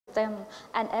System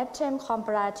and obtain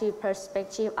comparative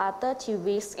perspective after 2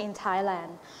 weeks in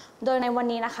Thailand โดยในวัน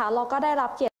นี้นะคะเราก็ได้รั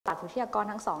บเกียรติจากวิทยากร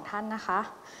ทั้งสองท่านนะคะ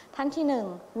ท่านที่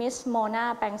1มิสโมนา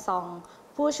แปงซอง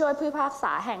ผู้ช่วยผู้พิพากษ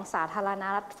าแห่งสาธารณ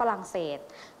รัฐฝรั่งเศส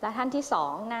และท่านที่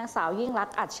2นางสาวยิ่งลัก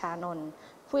ษณ์อัจฉานนท์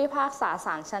ผู้พิพากษาศ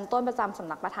าลชั้นต้นประจำส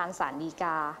ำนักประธานศาลฎีก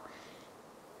า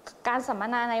การสัมม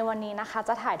นาในวันนี้นะคะจ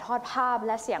ะถ่ายทอดภาพแ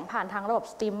ละเสียงผ่านทางระบบ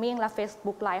สตรีมมิ่งและ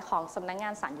Facebook Live ของสำนักงา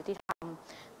นศาลยุติธรรม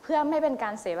เพื่อไม่เป็นกา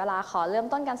รเสียเวลาขอเริ่ม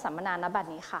ต้นการสัมมนาณบัด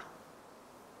นี้ค่ะ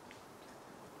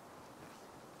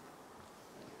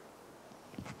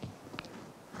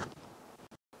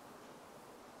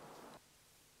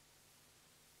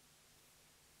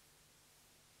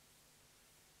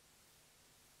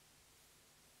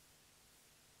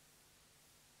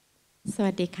ส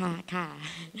วัสดีค่ะ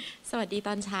สวัสดีต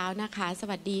อนเช้านะคะส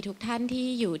วัสดีทุกท่านที่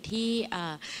อยู่ที่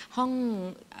ห้อง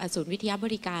ศูนย์วิทยาบ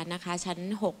ริการนะคะชั้น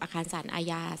6อาคารศาลอา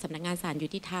ญาสำนักงานศาลยุ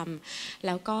ติธรรมแ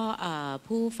ล้วก็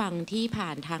ผู้ฟังที่ผ่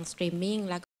านทางสตรีมมิ่ง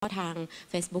แล้วก็ทาง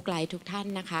Facebook Live ทุกท่าน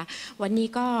นะคะวันนี้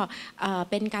ก็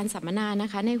เป็นการสัมมนาน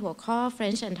ะคะในหัวข้อ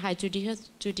French and Thai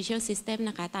Judicial System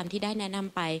นะคะตามที่ได้แนะน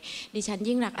ำไปดิฉัน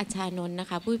ยิ่งรักษณ์อัจฉานนท์นะ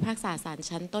คะผู้พิพากษาศาล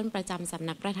ชั้นต้นประจำสำ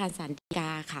นักประธานศาลฎีก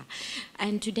าค่ะ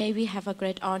and today we have a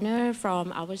great honor from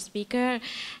our speaker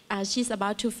she's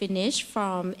about to finish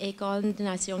from École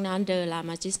nationale de la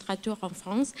magistrature en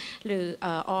France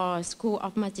or School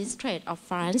of Magistrate of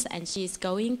France and she's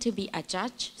going to be a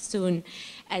judge soon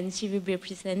and she will be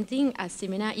presenting a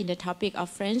seminar in the topic of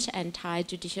French and Thai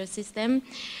judicial system,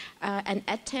 an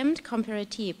attempt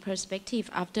comparative perspective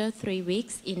after 3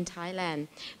 weeks in Thailand.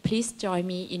 Please join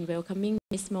me in welcoming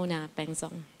Ms. Mona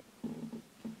Pangsong.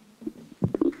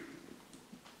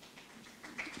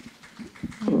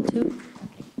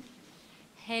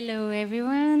 Hello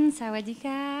everyone,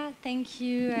 Sawadika. Thank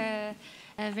you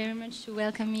very much to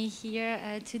welcome me here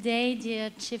today, dear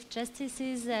Chief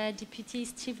Justices, Deputies,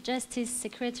 Chief Justice,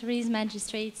 Secretaries,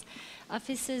 Magistrates,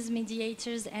 Officers,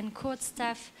 Mediators and Court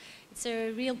staff. It's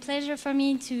a real pleasure for me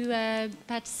to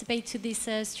participate to this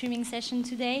streaming session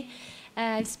today.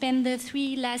 I've spent the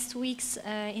 3 last weeks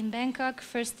in Bangkok,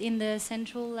 first in the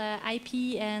Central IP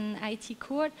and IT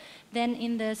Court, then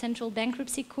in the Central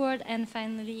Bankruptcy Court, and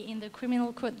finally in the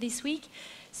Criminal Court this week.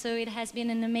 So it has been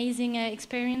an amazing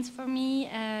experience for me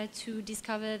to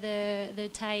discover the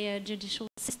Thai judicial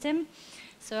system.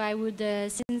 So I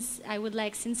would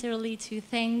like sincerely to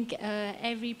thank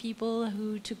every people who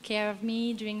took care of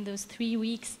me during those 3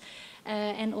 weeks.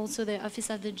 And also the Office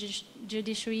of the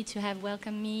Judiciary to have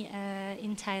welcomed me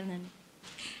in Thailand.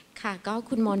 ค่ะก็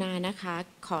คุณโมนานะคะ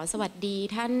ขอสวัสดี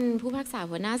ท่านผู้พิพากษา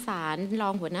หัวหน้าศาลรอ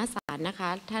งหัวหน้าศาลนะคะ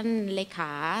ท่านเลข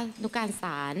านุการศ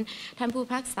าลท่านผู้พิ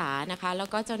พากษานะคะแล้ว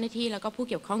ก็เจ้าหน้าที่แล้วก็ผู้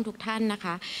เกี่ยวข้องทุกท่านนะค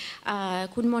ะ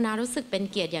คุณโมนารู้สึกเป็น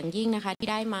เกียรติอย่างยิ่งนะคะที่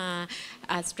ได้มา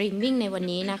สตรีมมิ่งในวัน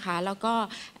นี้นะคะแล้วก็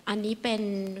อันนี้เป็น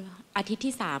อาทิตย์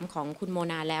ที่3ของคุณโม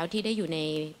นาแล้วที่ได้อยู่ใน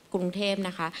กรุงเทพน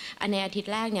ะคะในอาทิต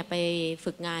ย์แรกเนี่ยไป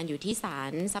ฝึกงานอยู่ที่ศา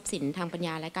ลทรัพย์สินทางปัญญ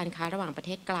าและการค้าระหว่างประเ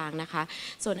ทศกลางนะคะ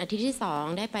ส่วนอาทิตย์ที่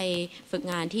2ได้ไปฝึก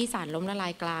งานที่ศาลล้มละลา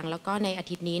ยกลางแล้วก็ในอา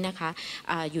ทิตย์นี้นะคะ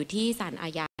อยู่ที่ศาลอา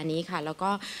ญานี้ค่ะแล้ว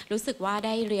ก็รู้สึกว่าไ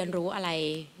ด้เรียนรู้อะไร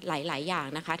หลายๆอย่าง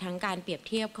นะคะทั้งการเปรียบ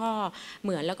เทียบข้อเห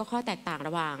มือนแล้วก็ข้อแตกต่างร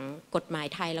ะหว่างกฎหมาย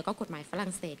ไทยแล้วก็กฎหมายฝรั่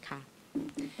งเศสค่ะ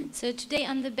So today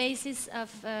on the basis of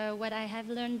what I have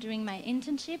learned during my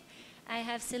internship, I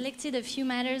have selected a few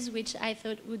matters which I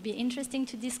thought would be interesting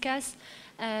to discuss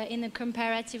in a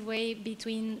comparative way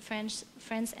between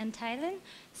France and Thailand.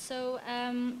 So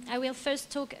I will first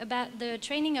talk about the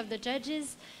training of the judges,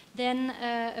 then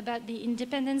about the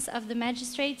independence of the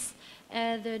magistrates,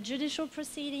 the judicial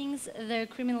proceedings, the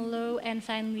criminal law, and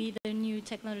finally the new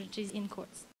technologies in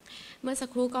courts. เมื่อสัก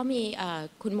ครู่ก็มี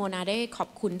คุณโมนาได้ขอบ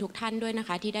คุณทุกท่านด้วยนะค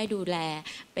ะที่ได้ดูแล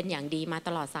เป็นอย่างดีมาต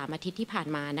ลอด3 อาทิตย์ที่ผ่าน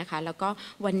มานะคะแล้วก็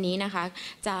วันนี้นะคะ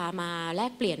จะมาแล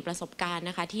กเปลี่ยนประสบการณ์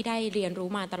นะคะที่ได้เรียนรู้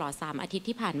มาตลอด3 อาทิตย์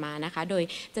ที่ผ่านมานะคะโดย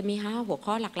จะมี5 หัว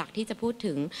ข้อหลักๆที่จะพูด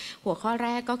ถึงหัวข้อแร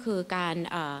กก็คือการ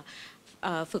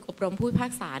ฝึกอบรมผู้พิพา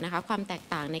กษานะคะความแตก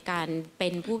ต่างในการเป็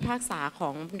นผู้พิพากษาขอ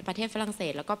งประเทศฝรั่งเศ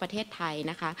สแล้วก็ประเทศไทย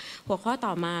นะคะหัวข้อต่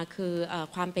อมาคือ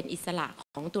ความเป็นอิสระข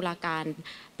องตุลาการ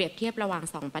เปรียบเทียบระหว่าง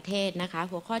2 ประเทศนะคะ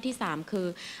หัวข้อที่3คือ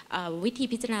วิธี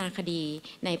พิจารณาคดี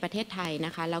ในประเทศไทยน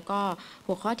ะคะแล้วก็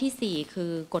หัวข้อที่4คื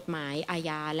อกฎหมายอา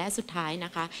ญาและสุดท้ายน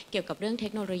ะคะเกี่ยวกับเรื่องเท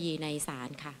คโนโลยีในศา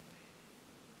ลค่ะ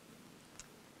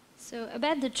So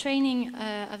about the training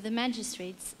of the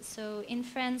magistrates, so in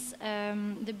France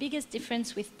the biggest difference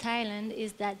with Thailand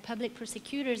is that public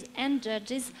prosecutors and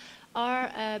judges are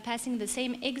passing the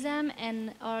same exam and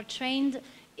are trained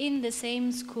in the same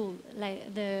school,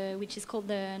 which is called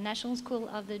the National School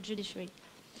of the Judiciary.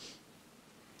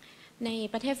 ใน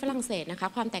ประเทศฝรั่งเศสนะคะ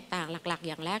ความแตกต่างหลักๆ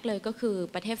อย่างแรกเลยก็คือ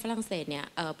ประเทศฝรั่งเศสเนี่ย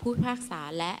ผู้พิพากษา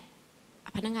และ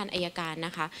พนักงานอัยการน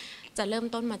ะคะจะเริ่ม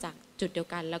ต้นมาจากจุดเดียว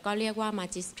กันแล้วก็เรียกว่า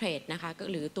magistrate นะคะ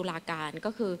หรือตุลาการ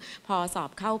ก็คือพอสอ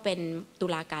บเข้าเป็นตุ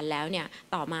ลาการแล้วเนี่ย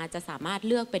ต่อมาจะสามารถ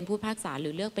เลือกเป็นผู้พิพากษาหรื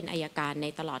อเลือกเป็นอัยการใน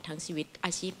ตลอดทั้งชีวิตอ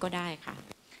าชีพก็ได้ค่ะ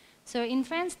So in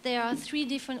France there are 3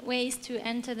 different ways to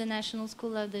enter the National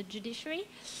School of the Judiciary.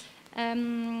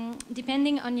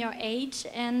 Depending on your age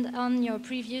and on your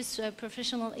previous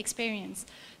professional experience.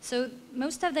 So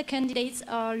most of the candidates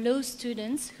are law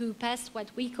students who pass what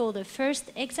we call the first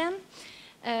exam,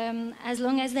 as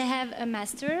long as they have a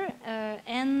master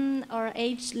and are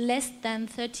aged less than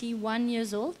 31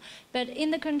 years old. But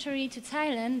in the contrary to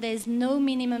Thailand, there is no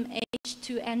minimum age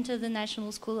to enter the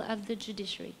National School of the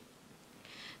Judiciary.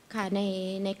 ค่ะ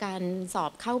ในการสอ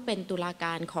บเข้าเป็นตุลาก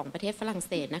ารของประเทศฝรั่งเ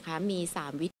ศสนะคะมี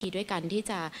3วิธีด้วยกันที่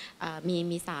จะ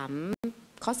มี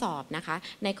3ข้อสอบนะคะ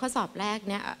ในข้อสอบแรก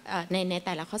เนี่ยในแ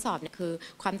ต่ละข้อสอบเนี่ยคือ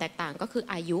ความแตกต่างก็คือ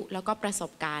อายุแล้วก็ประส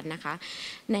บการณ์นะคะ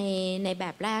ในแบ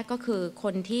บแรกก็คือค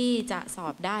นที่จะสอ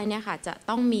บได้เนี่ยค่ะจะ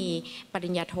ต้องมีปริ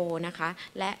ญญาโทนะคะ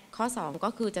และข้อ2ก็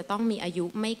คือจะต้องมีอายุ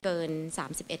ไม่เกิน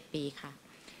31ปีค่ะ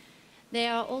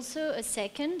There are also a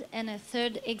second and a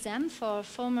third exam for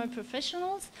former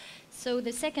professionals. So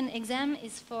the second exam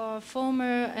is for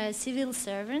former civil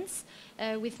servants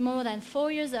with more than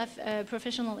 4 years of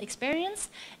professional experience,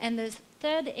 and the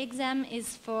third exam is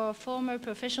for former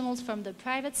professionals from the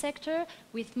private sector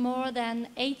with more than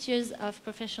 8 years of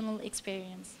professional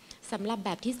experience. สำหรับแบ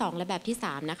บที่2และแบบที่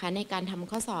3นะคะในการท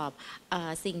ำข้อสอบ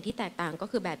สิ่งที่แตกต่างก็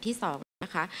คือแบบที่2น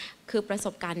ะคะคือประส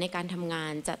บการณ์ในการทำงา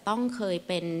นจะต้องเคย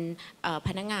เป็นพ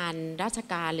นักงานราช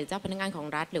การหรือเจ้าพนักงานของ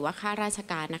รัฐหรือว่าข้าราช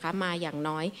การนะคะมาอย่าง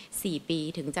น้อย4ปี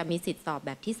ถึงจะมีสิทธิสอบแ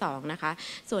บบที่2นะคะ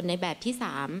ส่วนในแบบที่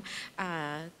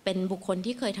3เป็นบุคคล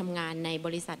ที่เคยทำงานในบ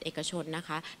ริษัทเอกชนนะค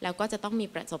ะแล้วก็จะต้องมี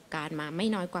ประสบการณ์มาไม่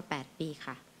น้อยกว่า8ปี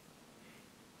ค่ะ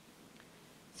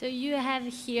So you have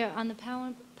here on the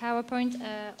PowerPoint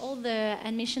all the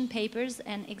admission papers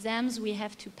and exams we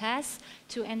have to pass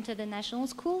to enter the national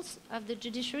schools of the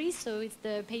judiciary. So it's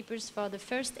the papers for the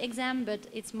first exam, but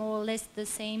it's more or less the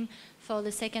same for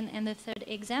the second and the third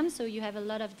exam. So you have a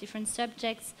lot of different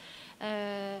subjects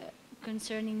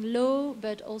concerning law,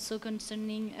 but also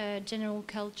concerning general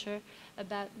culture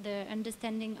about the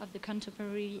understanding of the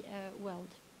contemporary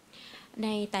world.ใน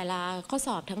แต่ละข้อส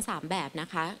อบทั้ง3แบบนะ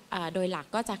คะโดยหลัก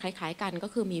ก็จะคล้ายๆกันก็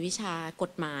คือมีวิชาก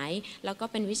ฎหมายแล้วก็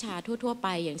เป็นวิชาทั่วๆไป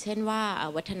อย่างเช่นว่า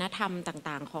วัฒนธรรม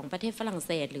ต่างๆของประเทศฝรั่งเ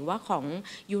ศสหรือว่าของ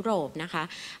ยุโรปนะคะ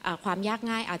ความยาก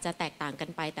ง่ายอาจจะแตกต่างกัน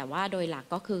ไปแต่ว่าโดยหลัก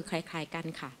ก็คือคล้ายๆกัน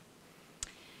ค่ะ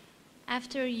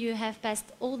After you have passed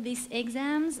all these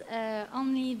exams,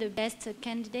 only the best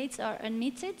candidates are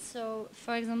admitted. So,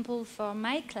 for example, for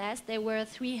my class, there were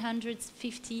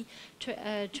 350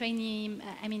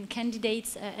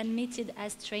 candidates admitted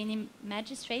as trainee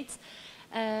magistrates.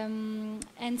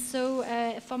 And so,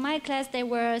 for my class, there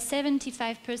were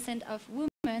 75% of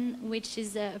women, which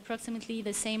is approximately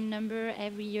the same number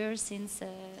every year since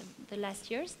the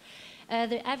last years.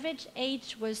 The average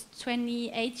age was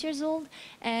 28 years old,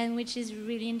 and which is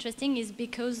really interesting is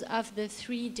because of the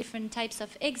 3 different types of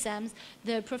exams,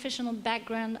 the professional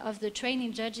background of the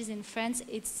training judges in France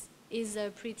is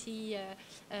pretty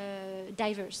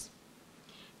diverse.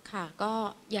 ค่ะก็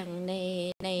อย่าง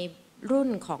ในรุ่น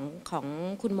ของ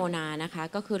คุณโมนานะคะ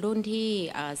ก็คือรุ่นที่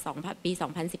ปี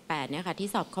 2018 เนี่ยค่ะที่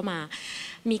สอบเข้ามา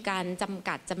มีการจำ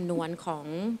กัดจำนวนของ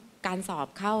การสอบ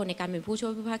เข้าในการเป็นผู้ช่ว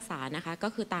ยผู้พิพากษานะคะก็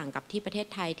คือต่างกับที่ประเทศ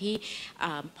ไทยที่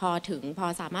พอ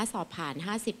สามารถสอบผ่าน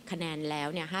50คะแนนแล้ว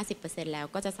เนี่ย 50% แล้ว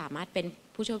ก็จะสามารถเป็น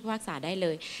ผู้ช่วยผู้พิพากษาได้เล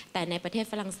ยแต่ในประเทศ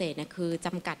ฝรั่งเศสเนี่ยคือจ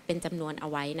ำกัดเป็นจำนวนเอา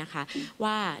ไว้นะคะ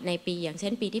ว่าในปีอย่างเช่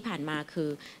นปีที่ผ่านมาคือ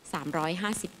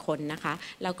350คนนะคะ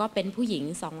แล้วก็เป็นผู้หญิง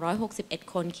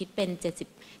261คนคิดเป็น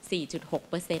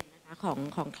 74.6%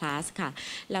 ของคลาสค่ะ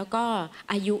แล้วก็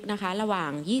อายุนะคะระหว่า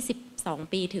ง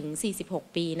22ปีถึง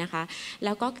46ปีนะคะแ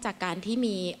ล้วก็จากการที่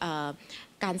มี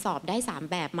การสอบได้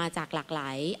3แบบมาจากหลากหลา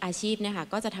ยอาชีพนะคะ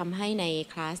ก็จะทำให้ใน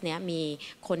คลาสเนี้ยมี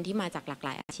คนที่มาจากหลากหล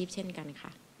ายอาชีพเช่นกันค่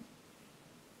ะ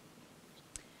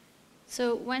So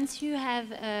once you have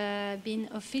been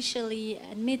officially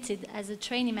admitted as a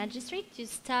trainee magistrate, you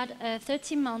start a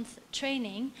 30-month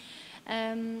training.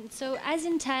 So as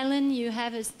in Thailand, you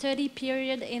have a study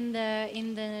period in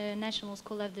the National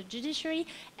School of the Judiciary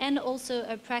and also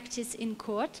a practice in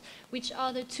court, which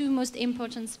are the 2 most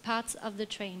important parts of the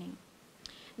training.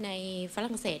 ในฝ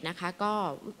รั่งเศสนะคะก็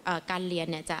การเรียน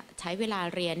เนี่ยจะใช้เวลา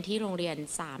เรียนที่โรงเรียน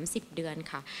30เดือน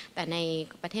ค่ะแต่ใน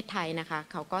ประเทศไทยนะคะ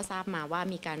เขาก็ทราบมาว่า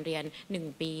มีการเรียน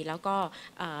1ปีแล้วก็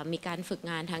มีการฝึก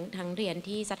งานทั้งเรียน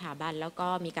ที่สถาบันแล้วก็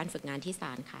มีการฝึกงานที่ศ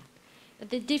าลค่ะ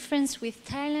The difference with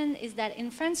Thailand is that in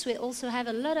France we also have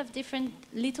a lot of different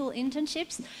little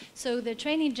internships. So the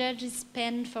trainee judges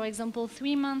spend, for example,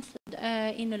 3 months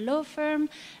in a law firm,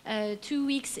 2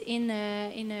 weeks in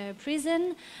a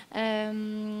prison,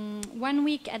 1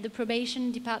 week at the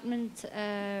probation department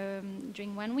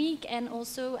during 1 week, and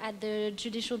also at the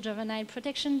judicial juvenile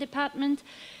protection department.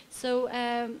 So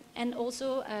and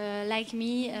also like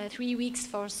me, 3 weeks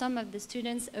for some of the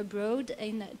students abroad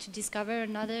to discover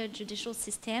another judicial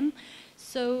system.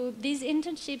 So these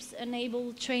internships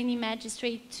enable trainee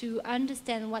magistrates to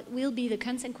understand what will be the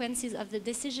consequences of the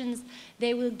decisions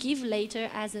they will give later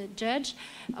as a judge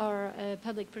or a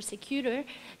public prosecutor,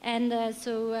 and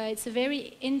so it's a very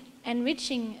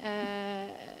enriching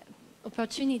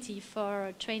opportunity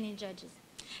for trainee judges.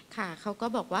 ค่ะเขาก็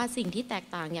บอกว่าสิ่งที่แตก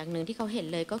ต่างอย่างหนึ่งที่เขาเห็น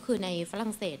เลยก็คือในฝรั่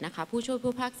งเศสนะคะผู้ช่วย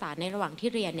ผู้พิพากษาในระหว่างที่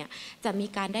เรียนเนี่ยจะมี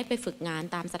การได้ไปฝึกงาน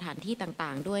ตามสถานที่ต่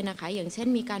างๆด้วยนะคะอย่างเช่น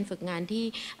มีการฝึกงานที่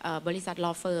บริษัท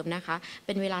law firm นะคะเ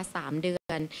ป็นเวลา3 เดือ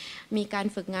นมีการ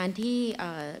ฝึกงานที่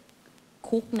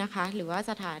คุกนะคะหรือว่า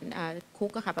สถานคุ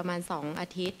กค่ะประมาณ2 อา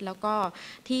ทิตย์แล้วก็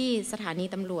ที่สถานี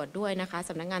ตำรวจด้วยนะคะ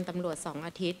สำนักงานตำรวจ2 อ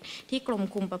าทิตย์ที่กรม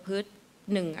คุมประพฤติ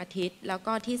1 อาทิตย์แล้ว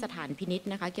ก็ที่สถานพินิจ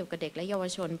นะคะเกี่ยวกับเด็กและเยาว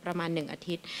ชนประมาณ1 อา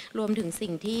ทิตย์รวมถึงสิ่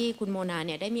งที่คุณโมนาเ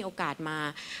นี่ยได้มีโอกาสมา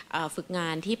ฝึกงา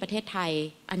นที่ประเทศไทย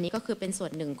อันนี้ก็คือเป็นส่ว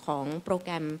นหนึ่งของโปรแก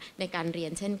รมในการเรีย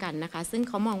นเช่นกันนะคะซึ่ง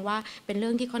เขามองว่าเป็นเรื่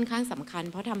องที่ค่อนข้างสำคัญ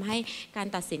เพราะทำให้การ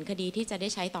ตัดสินคดีที่จะได้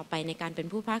ใช้ต่อไปในการเป็น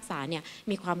ผู้พิพากษาเนี่ย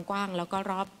มีความกว้างแล้วก็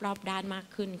รอบด้านมาก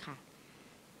ขึ้นค่ะ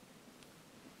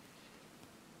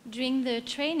During the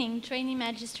training, trainee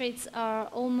magistrates are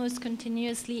almost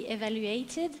continuously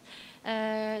evaluated.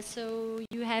 So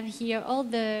you have here all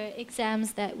the exams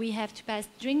that we have to pass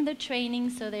during the training.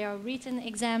 So there are written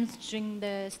exams during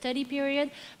the study period,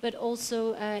 but also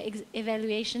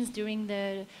evaluations during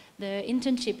the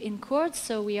internship in court.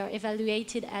 So we are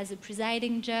evaluated as a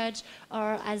presiding judge or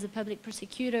as a public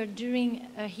prosecutor during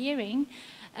a hearing.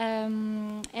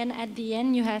 And at the end,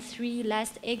 you have 3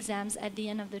 last exams at the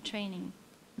end of the training.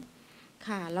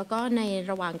 ค่ะแล้วก็ใน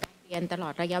ระหว่างการเรียนตลอ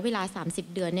ดระยะเวลา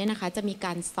30 เดือนเนี่ยนะคะจะมีก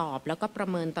ารสอบแล้วก็ประ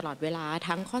เมินตลอดเวลา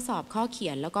ทั้งข้อสอบข้อเขี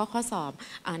ยนแล้วก็ข้อสอบ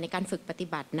ในการฝึกปฏิ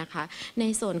บัตินะคะใน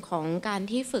ส่วนของการ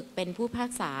ที่ฝึกเป็นผู้พิพา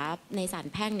กษาในศาล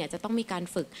แพ่งเนี่ยจะต้องมีการ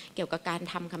ฝึกเกี่ยวกับการ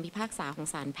ทำคำพิพากษาของ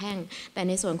ศาลแพ่งแต่ใ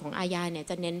นส่วนของอาญาเนี่ย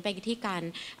จะเน้นไปที่การ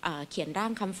เขียนร่า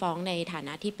งคำฟ้องในฐาน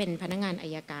ะที่เป็นพนักงานอั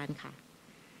ยการค่ะ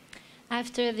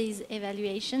After these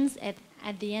evaluations,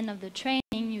 at the end of the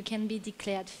training, you can be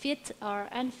declared fit or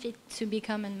unfit to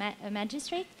become a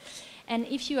magistrate. And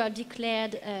if you are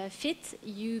declared fit,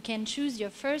 you can choose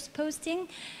your first posting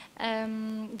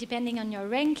depending on your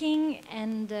ranking.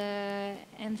 And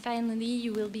finally,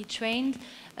 you will be trained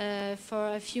for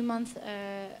a few months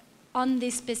on the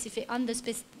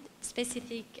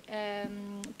specific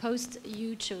post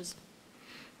you chose.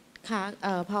 ค่ะ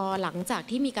พอหลังจาก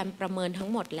ที่มีการประเมินทั้ง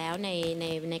หมดแล้ว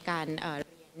ในการเ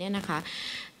รียนเนี่ยนะคะ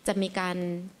จะมีการ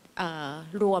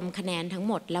รวมคะแนนทั้ง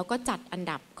หมดแล้วก็จัดอัน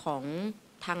ดับของ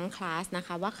ทั้งคลาสนะค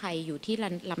ะว่าใครอยู่ที่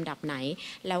ลำดับไหน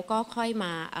แล้วก็ค่อยม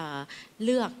าเ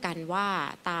ลือกกันว่า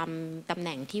ตามตำแห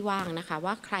น่งที่ว่างนะคะ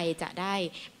ว่าใครจะได้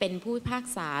เป็นผู้พิพาก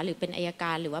ษาหรือเป็นอัยก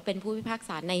ารหรือว่าเป็นผู้พิพากษ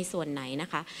าในส่วนไหนนะ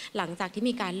คะหลังจากที่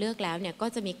มีการเลือกแล้วเนี่ยก็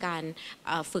จะมีการ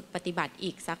ฝึกปฏิบัติ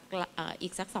อีก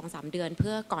สัก 2-3 เดือนเ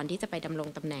พื่อก่อนที่จะไปดำรง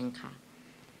ตำแหน่งค่ะ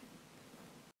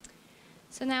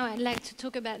So now I'd like to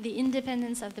talk about the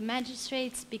independence of the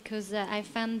magistrates because I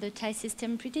found the Thai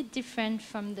system pretty different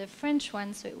from the French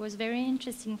one. So it was very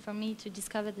interesting for me to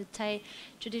discover the Thai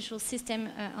judicial system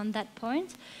on that point.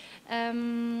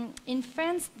 In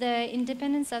France, the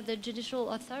independence of the judicial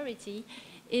authority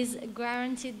is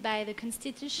guaranteed by the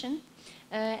Constitution,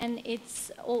 and it's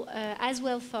as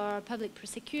well for public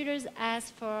prosecutors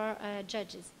as for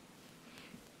judges.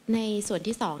 ในส่วน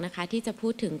ที่2นะคะที่จะพู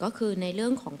ดถึงก็คือในเรื่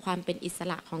องของความเป็นอิส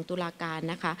ระของตุลาการ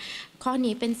นะคะข้อ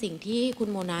นี้เป็นสิ่งที่คุณ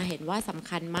โมนาเห็นว่าสำ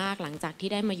คัญมากหลังจากที่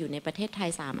ได้มาอยู่ในประเทศไทย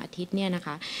3 อาทิตย์เนี่ยนะค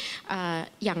ะ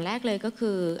อย่างแรกเลยก็คื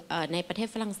อในประเทศ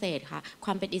ฝรั่งเศสค่ะคว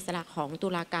ามเป็นอิสระของตุ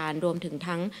ลาการรวมถึง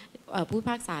ทั้งผู้พิ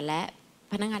พากษาและ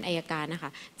พนักงานอัยการนะค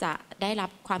ะจะได้รับ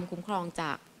ความคุ้มครองจ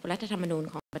ากรัฐธรรมนูญ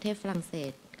ของประเทศฝรั่งเศ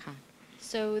สค่ะ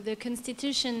So the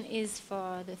constitution is for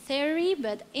the theory,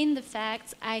 but in the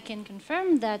facts, I can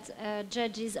confirm that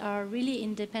judges are really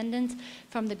independent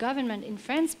from the government in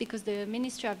France because the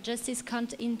Ministry of Justice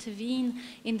can't intervene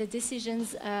in the decisions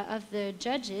of the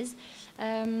judges.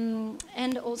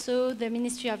 And also the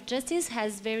Ministry of Justice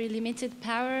has very limited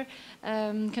power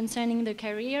concerning the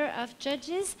career of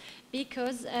judges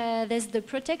because there's the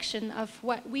protection of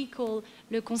what we call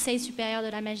le Conseil supérieur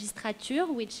de la magistrature,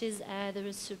 which is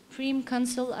the Supreme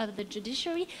Council of the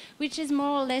Judiciary, which is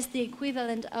more or less the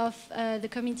equivalent of the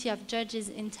Committee of Judges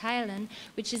in Thailand,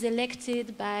 which is elected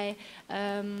by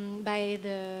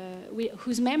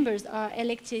whose members are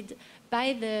elected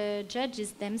by the judges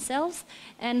themselves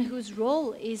and whose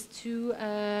role is to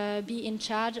be in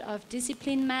charge of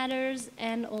discipline matters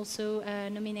and also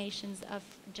nominations of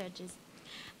judges.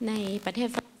 ในประเทศ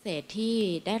ฝรั่งเศสที่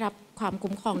ได้รับความ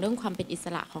คุ้มครองเรื่องความเป็นอิส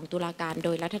ระของตุลาการโด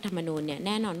ยรัฐธรรมนูญเนี่ยแ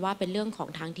น่นอนว่าเป็นเรื่องของ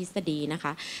ทางทฤษฎีนะค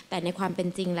ะแต่ในความเป็น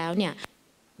จริงแล้วเนี่ย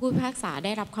ผู้พิพากษาไ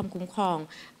ด้รับความคุ้มครอง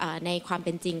ในความเ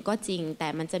ป็นจริงก็จริงแต่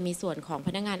มันจะมีส่วนของพ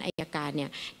นักงานอัยการเนี่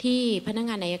ยที่พนัก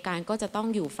งานอัยการก็จะต้อง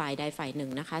อยู่ฝ่ายใดฝ่ายหนึ่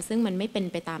งนะคะซึ่งมันไม่เป็น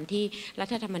ไปตามที่รั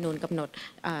ฐธรรมนูญกำหนด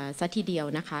ซะทีเดียว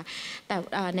นะคะแต่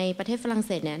ในประเทศฝรั่งเ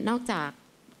ศสเนี่ยนอกจาก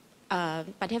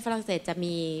ประเทศฝรั่งเศสจะ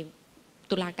มี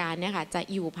ตุลาการเนี่ยค่ะจะ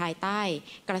อยู่ภายใต้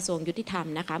กระทรวงยุติธรรม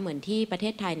นะคะเหมือนที่ประเท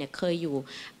ศไทยเนี่ยเคยอยู่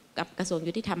กับกระทรวง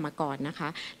ยุติธรรมมาก่อนนะคะ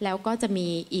แล้วก็จะมี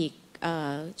อีก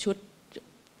ชุด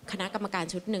คณะกรรมการ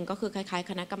ชุดหนึ่งก็คือคล้ายๆ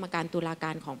คณะกรรมการตุลาก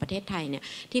ารของประเทศไทยเนี่ย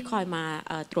ที่คอยมา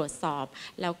ตรวจสอบ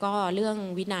แล้วก็เรื่อง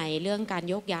วินัยเรื่องการ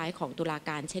โยกย้ายของตุลาก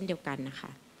ารเช่นเดียวกันนะค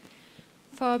ะ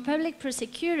For public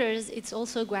prosecutors, it's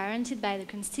also guaranteed by the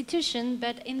Constitution,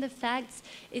 but in the facts,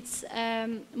 it's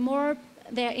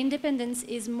their independence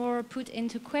is more put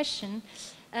into question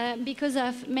because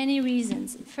of many reasons.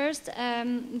 First,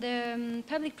 the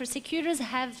public prosecutors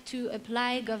have to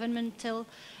apply governmental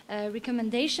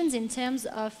recommendations in terms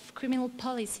of criminal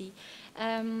policy.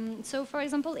 So, for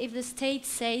example, if the state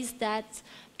says that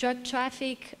drug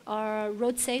traffic or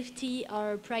road safety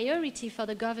are a priority for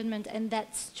the government and that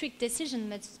strict decision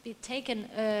must be taken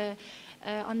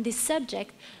on this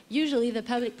subject, usually the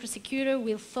public prosecutor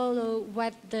will follow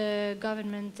what the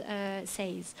government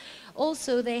says.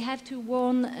 Also, they have to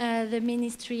warn the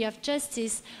Ministry of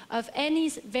Justice of any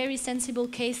very sensible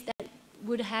case that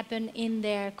would happen in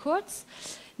their courts.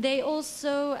 They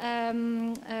also,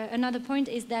 another point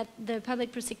is that the public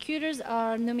prosecutors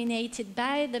are nominated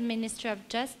by the Ministry of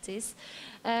Justice,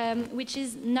 which is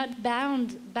not bound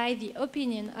by the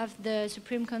opinion of the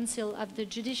Supreme Council of the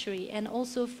Judiciary. And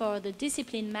also for the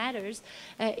discipline matters,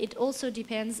 it also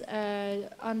depends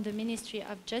on the Ministry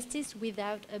of Justice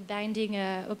without a binding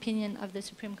opinion of the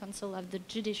Supreme Council of the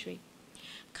Judiciary.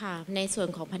 ค่ะในส่วน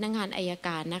ของพนักงานอัยก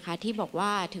ารนะคะที่บอกว่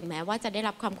าถึงแม้ว่าจะได้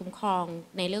รับความคุ้มครอง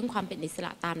ในเรื่องความเป็นอิสร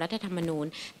ะตามรัฐธรรมนูญ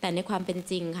แต่ในความเป็น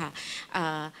จริงค่ะ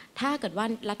ถ้าเกิดว่า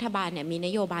รัฐบาลเนี่ยมีน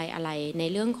โยบายอะไรใน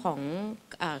เรื่องของ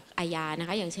อาญานะค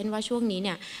ะอย่างเช่นว่าช่วงนี้เ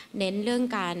นี่ยเน้นเรื่อง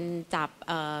การจับ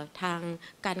ทาง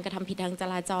การกระทำผิดทางจ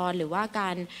ราจรหรือว่ากา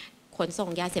รขนส่ง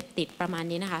ยาเสพติดประมาณ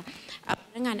นี้นะคะพ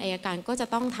นักงานอัยการก็จะ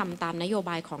ต้องทำตามนโยบ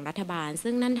ายของรัฐบาล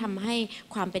ซึ่งนั่นทำให้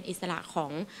ความเป็นอิสระขอ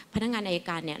งพนักงานอัย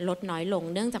การเนี่ยลดน้อยลง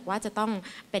เนื่องจากว่าจะต้อง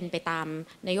เป็นไปตาม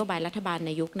นโยบายรัฐบาลใน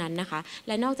ยุคนั้นนะคะแ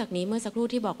ละนอกจากนี้เมื่อสักครู่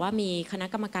ที่บอกว่ามีคณะ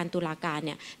กรรมการตุลาการเ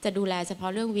นี่ยจะดูแลเฉพา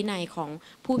ะเรื่องวินัยของ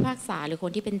ผู้พิพากษาหรือค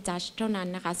นที่เป็นจัดเท่านั้น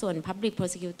นะคะส่วน Public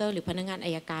Prosecutor หรือพนักงานอั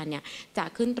ยการเนี่ยจะ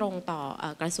ขึ้นตรงต่อ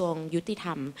กระทรวงยุติธร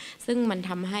รมซึ่งมัน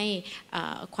ทำให้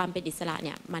ความเป็นอิสระเ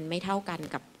นี่ยมันไม่เท่ากัน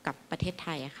กับประเทศไท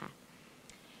ยค่ะ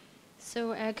So,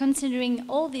 considering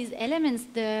all these elements,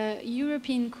 the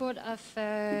European Court of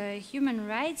Human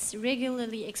Rights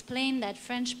regularly explained that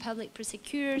French public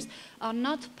prosecutors are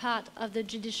not part of the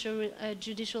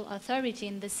judicial authority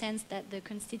in the sense that the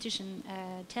Constitution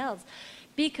tells,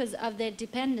 because of their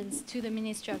dependence to the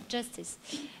Ministry of Justice.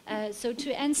 So, to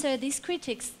answer these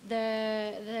critics,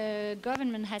 the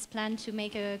government has planned to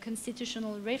make a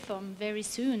constitutional reform very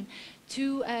soon to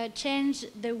change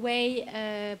the way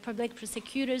public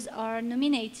prosecutors are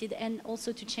nominated and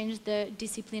also to change the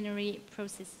disciplinary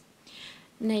process.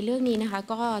 ในเรื่องนี้นะคะ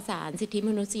ก็ศาลสิทธิ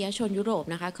มนุษยชนยุโรป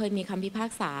นะคะเคยมีคำพิพา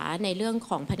กษาในเรื่องข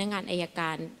องพนักงานอัยก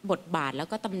ารบทบาทแล้ว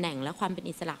ก็ตำแหน่งและความเป็น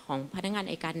อิสระของพนักงาน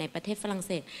อัยการในประเทศฝรั่งเ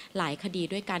ศสหลายคดี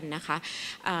ด้วยกันนะคะ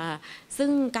ซึ่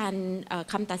งการ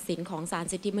คำตัดสินของศาล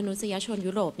สิทธิมนุษยชน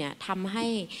ยุโรปเนี่ยทำให้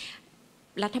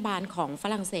รัฐบาลของฝ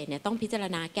รั่งเศสเนี่ยต้องพิจาร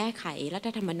ณาแก้ไขรัฐ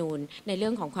ธรรมนูญในเรื่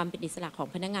องของความเป็นอิสระของ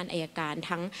พนักงานอัยการ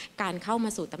ทั้งการเข้ามา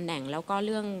สู่ตำแหน่งแล้วก็เ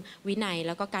รื่องวินัยแ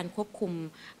ล้วก็การควบคุม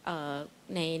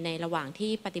ในระหว่าง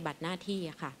ที่ปฏิบัติหน้าที่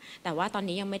ค่ะแต่ว่าตอน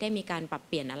นี้ยังไม่ได้มีการปรับเ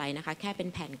ปลี่ยนอะไรนะคะแค่เป็น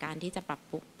แผนการที่จะป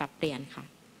รับเปลี่ยนค่ะ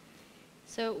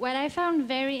So what I found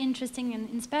very interesting and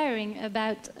inspiring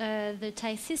about the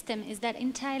Thai system is that in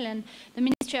Thailand, the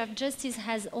Ministry of Justice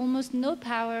has almost no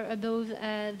power above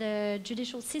the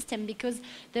judicial system because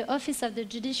the office of the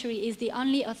judiciary is the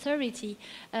only authority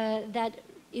that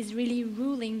is really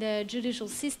ruling the judicial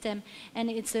system, and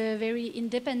it's a very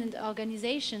independent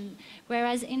organization.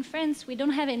 Whereas in France, we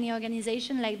don't have any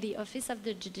organization like the Office of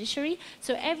the Judiciary,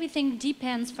 so everything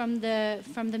depends from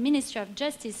the Ministry of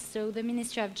Justice. So the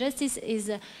Ministry of Justice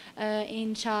is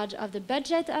in charge of the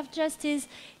budget of justice.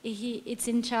 It's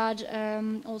in charge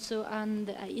also on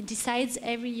it decides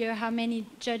every year how many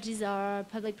judges or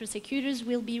public prosecutors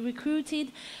will be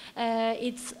recruited.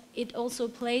 It also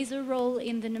plays a role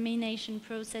in the nomination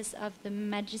process of the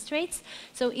magistrates.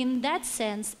 So in that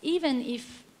sense, even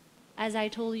if, as I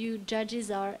told you,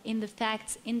 judges are in the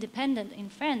facts independent in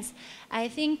France, I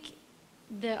think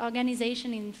the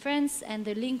organization in France and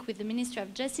the link with the Ministry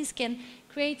of Justice can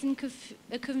create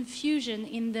a confusion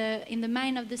in the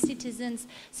mind of the citizens.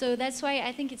 So that's why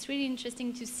I think it's really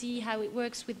interesting to see how it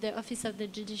works with the Office of the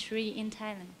Judiciary in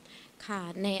Thailand. ค่ะ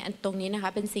ในตรงนี้นะค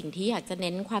ะเป็นสิ่งที่อยากจะเ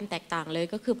น้นความแตกต่างเลย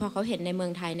ก็คือพอเขาเห็นในเมือ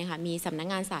งไทยนะคะมีสำนัก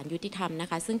งานศาลยุติธรรมนะ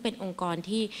คะซึ่งเป็นองค์กร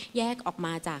ที่แยกออกม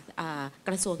าจากก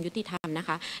ระทรวงยุติธรรมนะค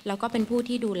ะแล้วก็เป็นผู้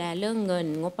ที่ดูแลเรื่องเงิน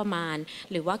งบประมาณ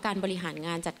หรือว่าการบริหารง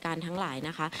านจัดการทั้งหลาย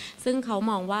นะคะซึ่งเขา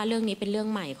มองว่าเรื่องนี้เป็นเรื่อง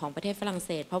ใหม่ของประเทศฝรั่งเ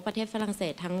ศสเพราะประเทศฝรั่งเศ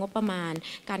สทั้งงบประมาณ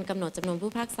การกำหนดจำนวนผู้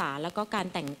พิพากษาแล้วก็การ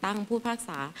แต่งตั้งผู้พิพากษ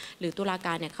าหรือตุลาก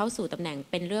ารเนี่ยเข้าสู่ตำแหน่ง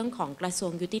เป็นเรื่องของกระทรว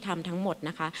งยุติธรรมทั้งหมด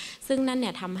นะคะซึ่งนั่นเนี่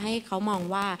ยทำให้เขามอง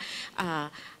ว่า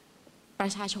ปร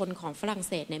ะชาชนของฝรั่ง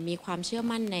เศสเนี่ยมีความเชื่อ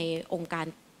มั่นในองค์การ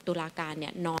ตุลาการเนี่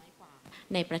ยน้อยกว่า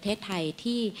ในประเทศไทย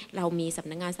ที่เรามีส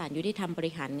ำนักงานศาลยุติธรรมบ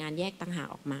ริหารงานแยกต่างหาก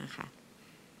ออกมาค่ะ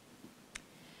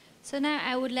So now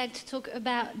I would like to talk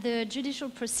about the judicial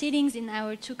proceedings in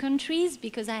our two countries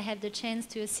because I had the chance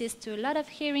to assist to a lot of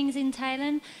hearings in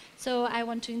Thailand. So I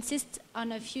want to insist on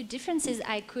a few differences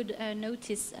I could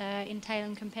notice in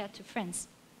Thailand compared to France.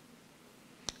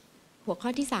 หัวข้อ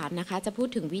ที่3นะคะจะพูด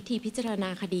ถึงวิธีพิจารณา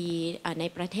คดีใน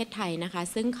ประเทศไทยนะคะ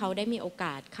ซึ่งเขาได้มีโอก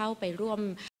าสเข้าไปร่วม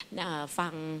ฟั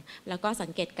งแล้วก็สั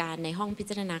งเกตการในห้องพิ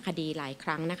จารณาคดีหลายค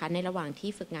รั้งนะคะในระหว่างที่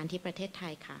ฝึกงานที่ประเทศไท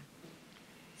ยค่ะ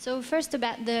So first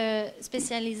about the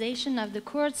specialization of the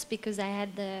courts, because I had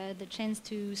the chance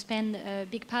to spend a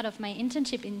big part of my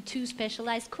internship in two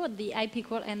specialized courts, the IP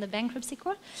court and the bankruptcy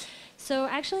court. So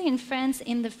actually in France,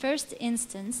 in the first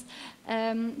instance,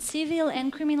 civil and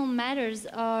criminal matters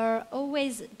are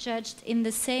always judged in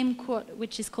the same court,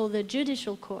 which is called the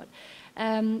judicial court.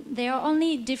 There are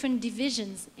only different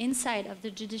divisions inside of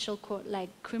the judicial court,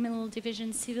 like criminal division,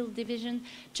 civil division,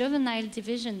 juvenile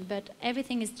division, but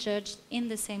everything is judged in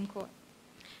the same court.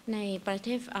 ในประเท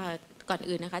ศก่อน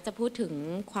อื่นนะคะจะพูดถึง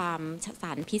ความศ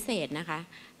าลพิเศษนะคะ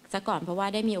ซะก่อนเพราะว่า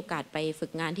ได้มีโอกาสไปฝึ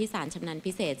กงานที่ศาลชำนาญ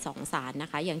พิเศษ2ศาลนะ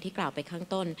คะอย่างที่กล่าวไปข้าง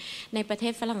ต้นในประเท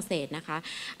ศฝรั่งเศสนะคะ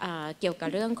เกี่ยวกับ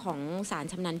เรื่องของศาล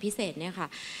ชำนาญพิเศษเนี่ยค่ะ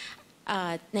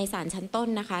ในศาลชั้นต้น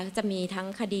นะคะจะมีทั้ง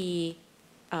คดี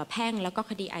แพ่งแล้วก็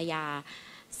คดีอาญา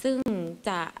ซึ่งจ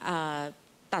ะ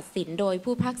ตัดสินโดย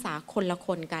ผู้พิพากษาคนละค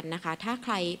นกันนะคะถ้าใค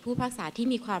รผู้พิพากษาที่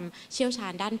มีความเชี่ยวชา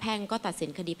ญด้านแพ่งก็ตัดสิน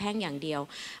คดีแพ่งอย่างเดียว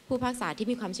ผู้พิพากษาที่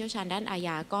มีความเชี่ยวชาญด้านอาญ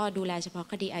าก็ดูแลเฉพาะ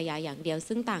คดีอาญาอย่างเดียว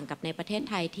ซึ่งต่างกับในประเทศ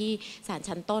ไทยที่ศาล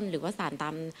ชั้นต้นหรือว่าศาลตา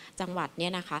มจังหวัดเนี่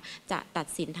ยนะคะจะตัด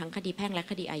สินทั้งคดีแพ่งและ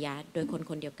คดีอาญาโดยคน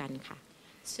คนเดียวกันค่ะ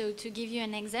So to give you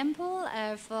an example,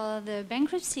 for the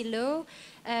bankruptcy law,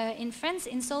 in France,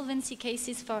 insolvency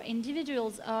cases for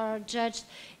individuals are judged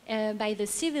by the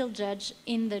civil judge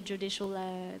in the judicial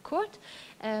court.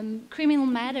 Criminal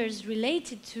matters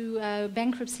related to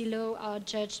bankruptcy law are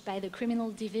judged by the criminal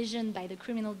division, by the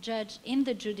criminal judge in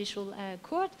the judicial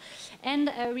court.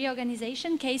 And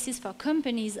reorganization cases for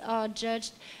companies are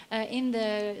judged in the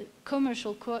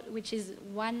commercial court, which is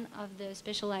one of the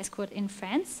specialized courts in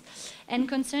France. And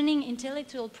concerning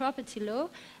intellectual property law,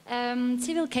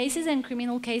 civil cases and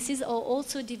criminal cases are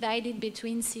also divided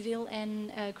between civil and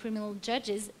criminal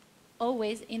judges,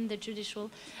 always in the judicial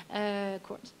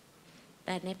court. แ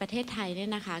ต่ในประเทศไทยเนี่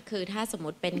ยนะคะคือถ้าสมม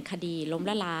ติเป็นคดีล้ม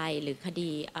ละลายหรือคดี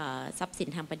ทรัพย์สิน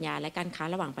ทางปัญญาและการค้า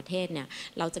ระหว่างประเทศเนี่ย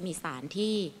เราจะมีศาล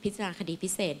ที่พิจารณาคดีพิ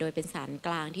เศษโดยเป็นศาลก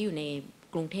ลางที่อยู่ใน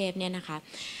กรุงเทพเนี่ยนะคะ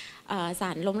ศา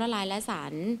ลล้มละลายและศา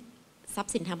ลทรัพ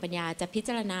ย์สินทางปัญญาจะพิจ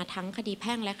ารณาทั้งคดีแ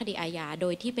พ่งและคดีอาญาโด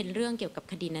ยที่เป็นเรื่องเกี่ยวกับ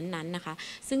คดีนั้นๆนะคะ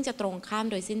ซึ่งจะตรงข้าม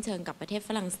โดยสิ้นเชิงกับประเทศฝ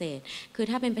รั่งเศสคือ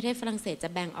ถ้าเป็นประเทศฝรั่งเศสจะ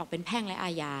แบ่งออกเป็นแพ่งและอา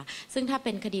ญาซึ่งถ้าเ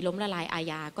ป็นคดีล้มละลายอา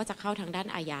ญาก็จะเข้าทางด้าน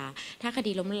อาญาถ้าค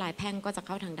ดีล้มละลายแพ่งก็จะเ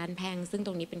ข้าทางด้านแพ่งซึ่งต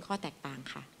รงนี้เป็นข้อแตกต่าง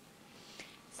ค่ะ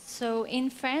So in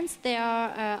France, there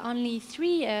are only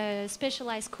three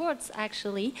specialized courts,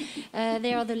 actually.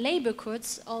 There are the labor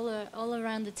courts all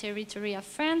around the territory of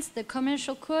France, the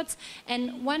commercial courts,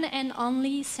 and one and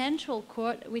only central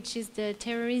court, which is the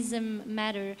terrorism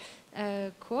matter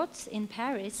courts in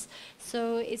Paris. So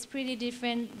it's pretty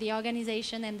different. The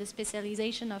organization and the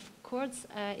specialization of courts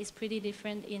is pretty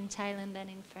different in Thailand than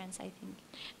in France, I think.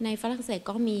 ในฝรั่งเศส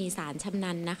ก็มีศาลชำน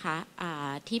าญนะคะ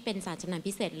ที่เป็นศาลชำนาญ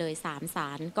พิเศษเลย3ศา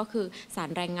ลก็คือศาล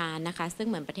แรงงานนะคะซึ่ง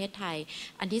เหมือนประเทศไทย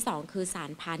อันที่2คือศา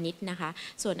ลพาณิชย์นะคะ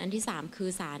ส่วนอันที่3คือ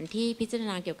ศาลที่พิจาร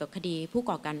ณาเกี่ยวกับคดีผู้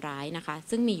ก่อการร้ายนะคะ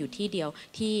ซึ่งมีอยู่ที่เดียว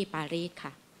ที่ปารีส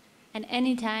ค่ะ And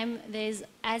anytime there's,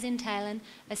 as in Thailand,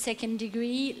 a second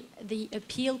degree, the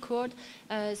appeal court.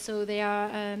 So there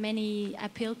are many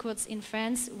appeal courts in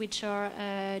France, which are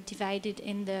divided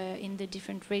in the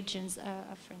different regions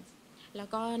of France. แล้ว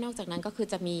ก็นอกจากนั้นก็คือ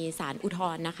จะมีศาลอุทธ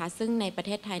รณ์นะคะซึ่งในประเ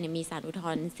ทศไทยเนี่ยมีศาลอุทธ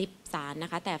รณ์10ศาลน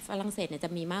ะคะแต่ฝรั่งเศสเนี่ยจะ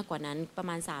มีมากกว่านั้นประ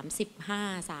มาณ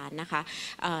35ศาลนะคะ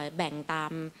แบ่งตา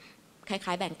มคล้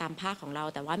ายๆแบ่งตามภาคของเรา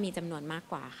แต่ว่ามีจำนวนมาก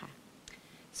กว่าค่ะ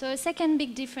So a second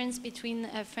big difference between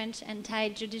French and Thai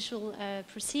judicial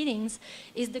proceedings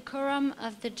is the quorum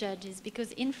of the judges.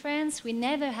 Because in France we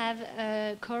never have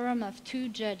a quorum of 2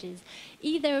 judges.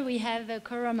 Either we have a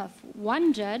quorum of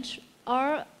 1 judge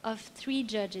or of 3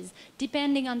 judges,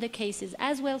 depending on the cases,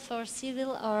 as well for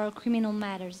civil or criminal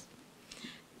matters.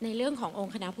 ในเรื่องขององ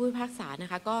ค์คณะผู้พิพากษานะ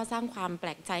คะก็สร้างความแป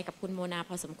ลกใจกับคุณโมนา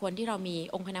พอสมควรที่เรามี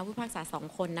องค์คณะผู้พิพากษา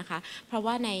2คนนะคะเพราะ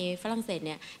ว่าในฝรั่งเศสเ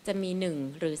นี่ยจะมี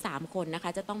1หรือ3คนนะค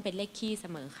ะจะต้องเป็นเลขคี่เส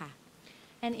มอค่ะ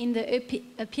And in the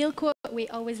appeal court we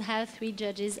always have 3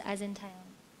 judges as in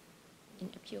Thailand. In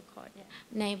appeal court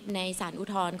ในศาลอุท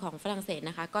ธรณ์ของฝรั่งเศส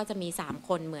นะคะก็จะมี3ค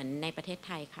นเหมือนในประเทศ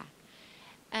ไทยค่ะ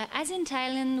As in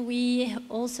Thailand, we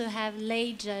also have lay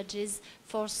judges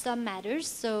for some matters.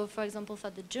 So, for example, for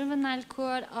the juvenile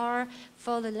court or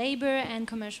for the labor and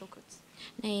commercial courts.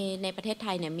 ในประเทศไท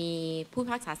ยเนี่ยมีผู้พิ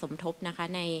พากษาสมทบนะคะ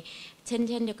ในเช่น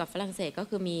เดียวกับฝรั่งเศสก็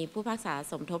คือมีผู้พิพากษา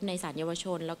สมทบในศาลเยาวช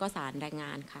นแล้วก็ศาลแรงง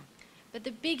านค่ะ But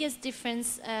the biggest difference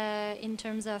in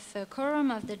terms of quorum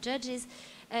of the judges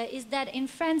is that in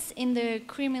France, in the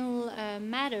criminal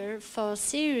matter for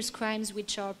serious crimes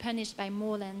which are punished by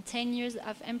more than 10 years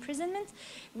of imprisonment,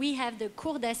 we have the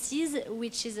Cour d'Assises,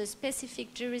 which is a specific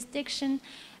jurisdiction.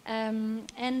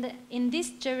 And in this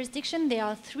jurisdiction, there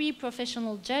are 3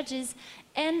 professional judges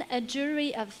and a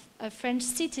jury of French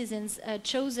citizens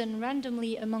chosen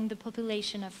randomly among the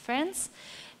population of France.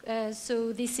 So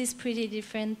this is pretty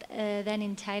different than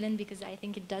in Thailand because I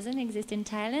think it doesn't exist in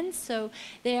Thailand. So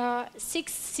there are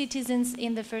 6 citizens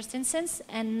in the first instance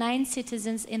and 9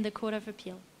 citizens in the Court of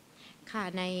Appeal. ค่ะ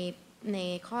ใน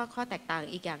ข้อแตกต่าง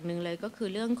อีกอย่างหนึ่งเลยก็คือ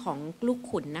เรื่องของลูก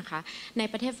ขุนนะคะใน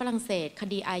ประเทศฝรั่งเศสค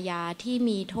ดีอาญาที่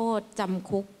มีโทษจ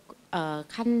ำคุก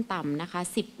ขั้นต่ำนะคะ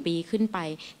10 ปีขึ้นไป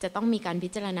จะต้องมีการพิ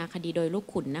จารณาคดีโดยลูก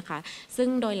ขุนนะคะซึ่ง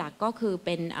โดยหลักก็คือเ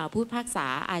ป็นผู้พิพากษา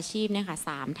อาชีพนะคะ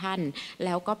3 ท่านแ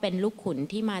ล้วก็เป็นลูกขุน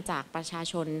ที่มาจากประชา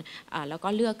ชนแล้วก็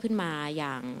เลือกขึ้นมาอ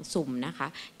ย่างสุ่มนะคะ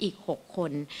อีก6 ค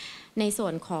นในส่ว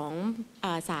นของ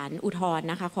ศาลอุทธรณ์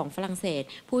นะคะของฝรั่งเศส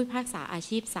ผู้พิพากษาอา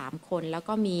ชีพ3 คนแล้ว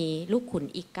ก็มีลูกขุน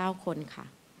อีก9 คนค่ะ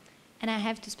And I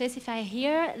have to specify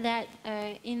here that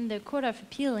in the Court of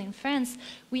Appeal in France,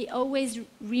 we always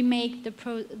remake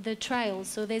the trial.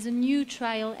 So there's a new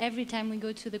trial every time we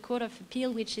go to the Court of Appeal,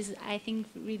 which is, I think,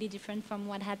 really different from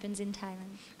what happens in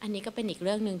Thailand. อันนี้ก็เป็นอีกเ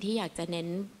รื่องหนึ่งที่อยากจะเน้น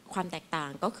ความแตกต่า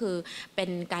งก็คือเป็น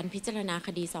การพิจารณาค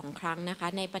ดี2 ครั้งนะคะ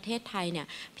ในประเทศไทยเนี่ย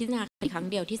พิจารณาคดีครั้ง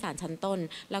เดียวที่ศาลชั้นต้น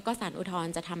แล้วก็ศาลอุทธร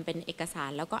ณ์จะทำเป็นเอกสา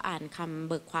รแล้วก็อ่านคำ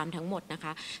เบิกความทั้งหมดนะค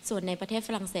ะส่วนในประเทศฝ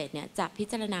รั่งเศสเนี่ยจะพิ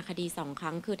จารณาคดี2 ค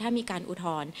รั้งคือถ้ามีการอุทธ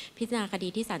รณ์พิจารณาคดี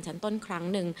ที่ศาลชั้นต้นครั้ง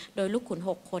หนึ่งโดยลูกขุน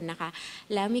6 คนนะคะ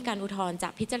แล้วมีการอุทธรณ์จะ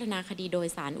พิจารณาคดีโดย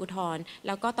ศาลอุทธรณ์แ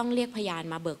ล้วก็ต้องเรียกพยาน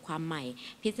มาเบิกความใหม่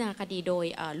พิจารณาคดีโดย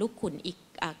ลูกขุนอีก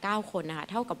9 คนนะคะ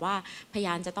เท่ากับว่าพย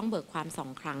านจะต้องเบิกความ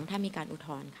2 ครั้งถ้ามีการอุทธ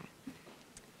รณ์ค่ะ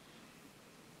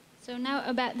So now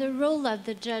about the role of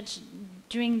the judge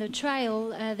during the trial,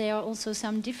 there are also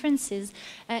some differences.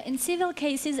 In civil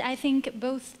cases, I think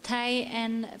both Thai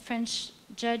and French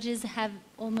judges have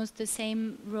almost the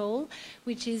same role,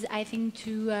 which is, I think,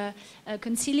 to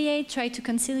try to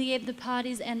conciliate the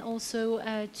parties and also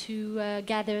to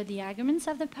gather the arguments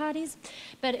of the parties.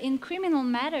 But in criminal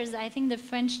matters, I think the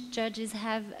French judges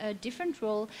have a different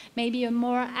role, maybe a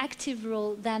more active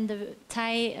role than the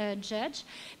Thai judge,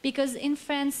 because in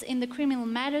France, in the criminal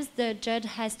matters, the judge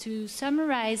has to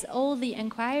summarize all the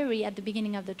inquiry at the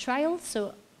beginning of the trial.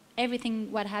 So everything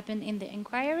what happened in the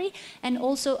inquiry and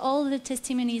also all the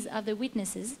testimonies of the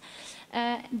witnesses.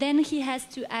 Then he has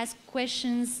to ask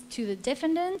questions to the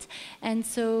defendant, and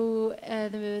so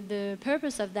the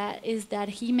purpose of that is that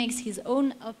he makes his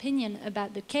own opinion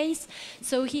about the case.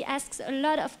 So he asks a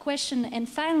lot of questions, and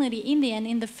finally, in the end,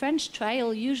 in the French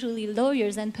trial, usually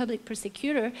lawyers and public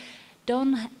prosecutor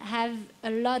don't have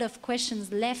a lot of questions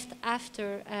left after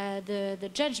the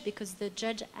judge because the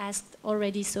judge asked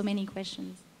already so many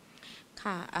questions.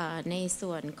 ค่ะใน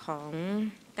ส่วนของ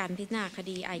การพิจารณาค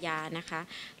ดีอาญานะคะ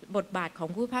บทบาทของ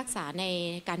ผู้พิพากษาใน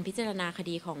การพิจารณาค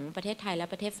ดีของประเทศไทยและ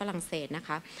ประเทศฝรั่งเศสนะค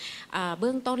ะเ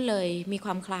บื้องต้นเลยมีค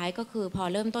วามคล้ายก็คือพอ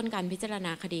เริ่มต้นการพิจารณ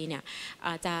าคดีเนี่ย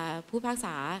จะผู้พิพากษ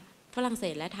าฝรั่งเศ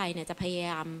สและไทยเนี่ยจะพยา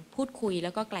ยามพูดคุยแ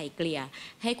ล้วก็ไกล่เกลี่ย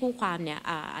ให้คู่ความเนี่ย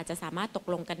อาจจะสามารถตก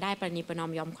ลงกันได้ประนีประนอ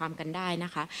มยอมความกันได้น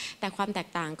ะคะแต่ความแตก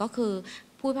ต่างก็คือ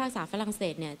ผู้พิพากษาฝรั่งเศ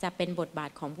สเนี่ยจะเป็นบทบาท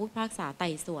ของผู้พิพากษาไต่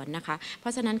สวนนะคะเพรา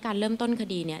ะฉะนั้นการเริ่มต้นค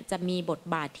ดีเนี่ยจะมีบท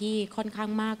บาทที่ค่อนข้าง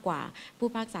มากกว่าผู้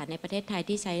พิพากษาในประเทศไทย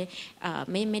ที่ใช้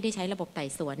ไม่ได้ใช้ระบบไต่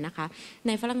สวนนะคะใ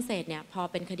นฝรั่งเศสเนี่ยพอ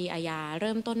เป็นคดีอาญาเ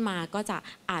ริ่มต้นมาก็จะ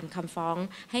อ่านคำฟ้อง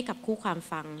ให้กับคู่ความ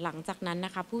ฟังหลังจากนั้นน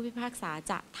ะคะผู้พิพากษา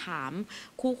จะถาม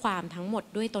คู่ความทั้งหมด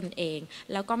ด้วยตนเอง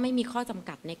แล้วก็ไม่มีข้อจำ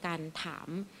กัดในการถาม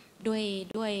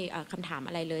ด้วยคำถาม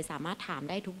อะไรเลยสามารถถาม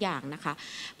ได้ทุกอย่างนะคะ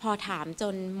พอถามจ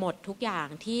นหมดทุกอย่าง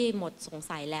ที่หมดสง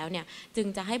สัยแล้วเนี่ยจึง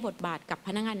จะให้บทบาทกับพ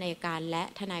นักงานอัยการและ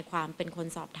ทนายความเป็นคน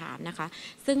สอบถามนะคะ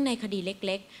ซึ่งในคดีเ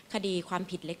ล็กๆคดีความ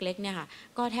ผิดเล็กๆเนี่ยค่ะ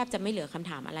ก็แทบจะไม่เหลือคำ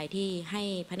ถามอะไรที่ให้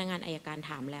พนักงานอัยการ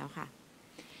ถามแล้วค่ะ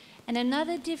And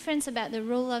another difference about the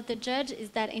role of the judge is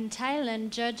that in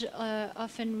Thailand, judge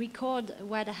often record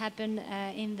what happened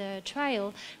in the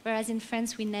trial, whereas in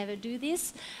France we never do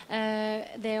this.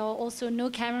 There are also no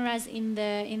cameras in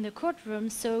the courtroom,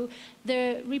 so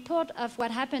the report of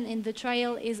what happened in the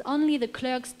trial is only the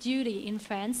clerk's duty in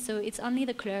France. So it's only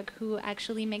the clerk who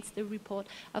actually makes the report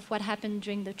of what happened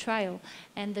during the trial,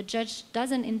 and the judge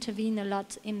doesn't intervene a lot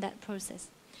in that process.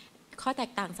ข้อแต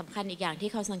กต่างสำคัญอีกอย่าง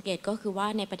ที่เขาสังเกตก็คือว่า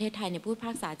ในประเทศไทยในผู้พิพ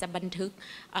ากษาจะบันทึก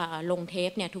ลงเท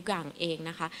ปเนี่ยทุกอย่างเอง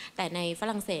นะคะแต่ในฝ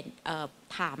รั่งเศส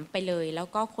ถามไปเลยแล้ว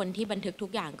ก็คนที่บันทึกทุ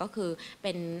กอย่างก็คือเ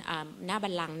ป็นหน้าบั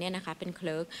ลลังก์เนี่ยนะคะเป็นเค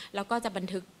ลิร์กแล้วก็จะบัน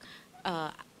ทึก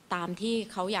ตามที่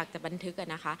เขาอยากจะบันทึก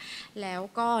นะคะแล้ว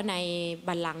ก็ใน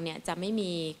บัลลังก์เนี่ยจะไม่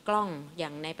มีกล้องอย่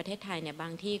างในประเทศไทยเนี่ยบา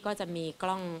งที่ก็จะมีก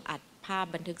ล้องอัดภาพ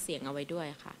บันทึกเสียงเอาไว้ด้วย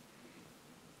ค่ะ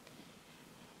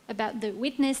About the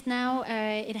witness now,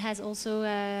 it has also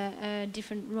a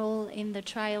different role in the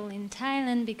trial in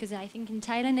Thailand because I think in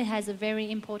Thailand it has a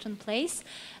very important place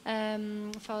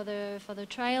for the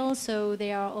trial. So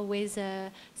they are always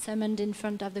summoned in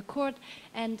front of the court,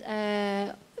 and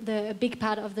the big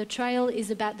part of the trial is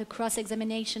about the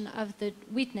cross-examination of the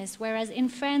witness. Whereas in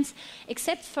France,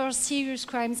 except for serious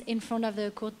crimes in front of the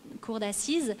cour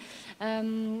d'assises,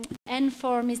 and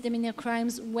for misdemeanor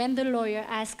crimes, when the lawyer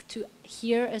asks to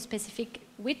hear a specific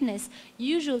witness,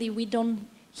 usually we don't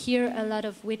hear a lot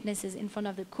of witnesses in front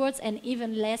of the courts, and even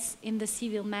less in the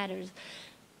civil matters.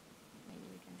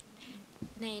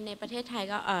 ในประเทศไทย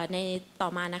ก็ในต่อ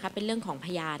มานะคะเป็นเรื่องของพ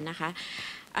ยานนะคะ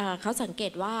เขาสังเก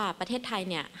ตว่าประเทศไทย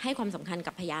เนี่ยให้ความสำคัญ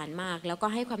กับพยานมากแล้วก็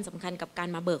ให้ความสำคัญกับการ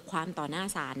มาเบิกความต่อหน้า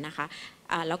ศาลนะคะ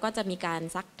แล้วก็จะมีการ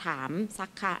ซักถาม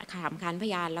ค้านพ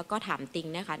ยานแล้วก็ถามติง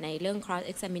นะคะในเรื่อง cross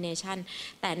examination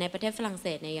แต่ในประเทศฝรั่งเศ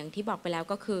สเนี่ยอย่างที่บอกไปแล้ว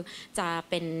ก็คือจะ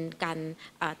เป็นการ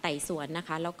ไต่สวนนะค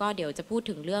ะแล้วก็เดี๋ยวจะพูด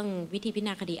ถึงเรื่องวิธีพิจารณ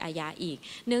าคดีอาญาอีก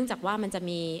เนื่องจากว่ามันจะ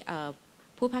มี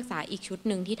ผู้พิพากษาอีกชุด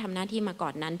หนึ่งที่ทำหน้าที่มาก่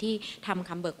อนนั้นที่ทำค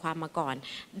ำเบิกความมาก่อน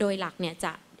โดยหลักเนี่ยจ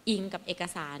ะอิงกับเอก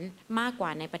สารมากกว่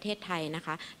าในประเทศไทยนะค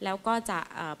ะแล้วก็จะ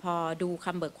พอดูค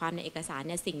ำเบิกความในเอกสารเ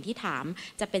นี่ยสิ่งที่ถาม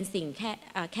จะเป็นสิ่ง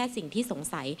แค่สิ่งที่สง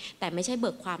สัยแต่ไม่ใช่เบิ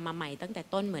กความมาใหม่ตั้งแต่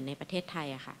ต้นเหมือนในประเทศไทย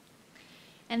อะค่ะ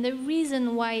And the reason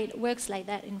why it works like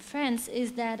that in France is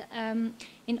that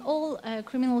in all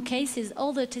criminal cases,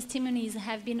 all the testimonies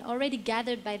have been already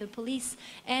gathered by the police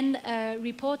and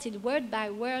reported word by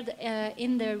word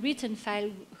in the written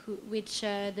file which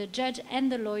the judge and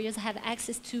the lawyers have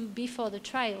access to before the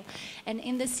trial. And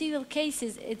in the civil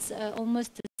cases, it's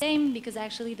almost the same because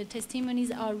actually the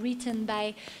testimonies are written by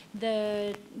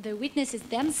the witnesses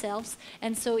themselves,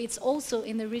 and so it's also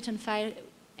in the written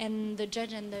file.And the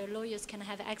judge and the lawyers can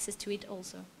have access to it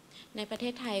also. ในประเท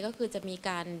ศไทยก็คือจะมี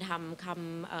การทำค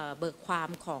ำเบิกความ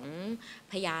ของ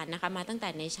พยานนะคะมาตั้งแต่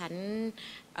ในชั้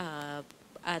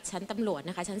นตำรวจ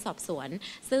นะคะชั้นสอบสวน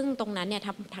ซึ่งตรงนั้นเนี่ย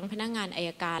ทั้งพนักงานอัย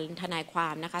การทนายควา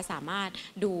มนะคะสามารถ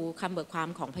ดูคำเบิกความ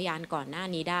ของพยานก่อนหน้า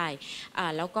นี้ได้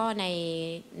แล้วก็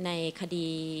ในคดี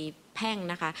แพ่ง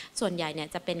นะคะส่วนใหญ่เนี่ย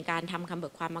จะเป็นการทำคำเบิ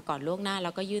กความมาก่อนล่วงหน้าแล้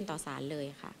วก็ยื่นต่อศาลเลย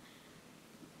ค่ะ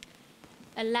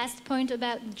A last point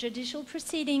about judicial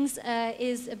proceedings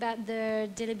is about the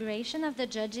deliberation of the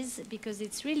judges because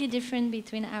it's really different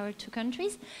between our two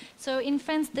countries. So in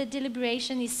France, the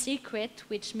deliberation is secret,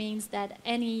 which means that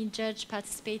any judge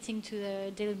participating to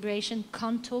the deliberation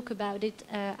can't talk about it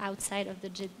outside of the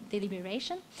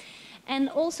deliberation. And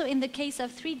also in the case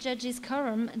of 3 judges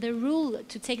quorum, the rule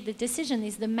to take the decision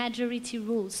is the majority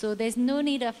rule. So there's no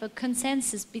need of a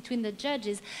consensus between the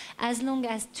judges as long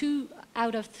as 2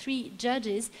 out of 3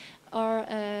 judges are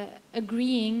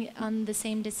agreeing on the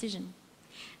same decision.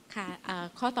 ค่ะ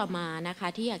ข้อต่อมานะคะ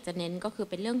ที่อยากจะเน้นก็คือ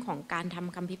เป็นเรื่องของการท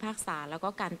ำคำพิพากษาแล้วก็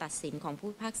การตัดสินของผู้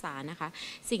พิพากษานะคะ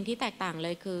สิ่งที่แตกต่างเล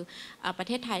ยคือประเ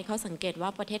ทศไทยเขาสังเกตว่า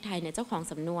ประเทศไทยเนี่ยเจ้าของ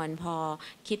สำนวนพอ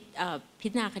คิดพิ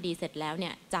จารณาคดีเสร็จแล้วเนี่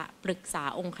ยจะปรึกษา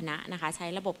องค์คณะนะคะใช้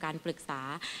ระบบการปรึกษา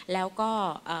แล้วก็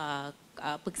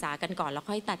ปรึกษากันก่อนแล้ว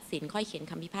ค่อยตัดสินค่อยเขียน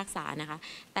คำพิพากษานะคะ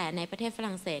แต่ในประเทศฝ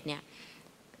รั่งเศสเนี่ย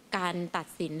การตัด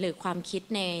สินหรือความคิด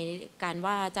ในการ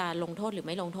ว่าจะลงโทษหรือไ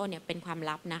ม่ลงโทษเนี่ยเป็นความ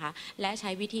ลับนะคะและใช้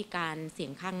วิธีการเสีย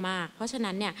งข้างมากเพราะฉะ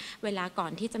นั้นเนี่ยเวลาก่อ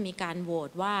นที่จะมีการโหวต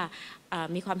ว่า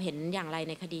มีความเห็นอย่างไร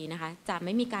ในคดีนะคะจะไ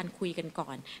ม่มีการคุยกันก่อ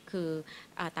นคือ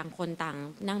ต่างคนต่าง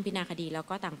นั่งพิจารณาคดีแล้ว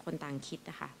ก็ต่างคนต่างคิด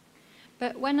นะคะ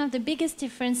But one of the biggest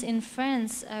difference in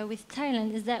France with Thailand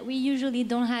is that we usually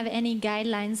don't have any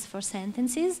guidelines for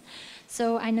sentences. So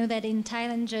I know that in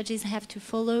Thailand, judges have to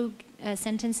follow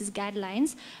sentences guidelines,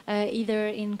 either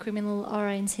in criminal or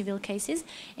in civil cases.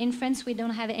 In France, we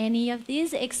don't have any of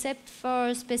these except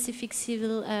for specific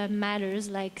civil matters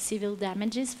like civil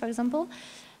damages, for example,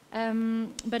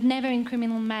 but never in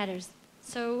criminal matters.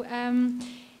 So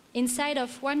inside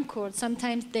of one court,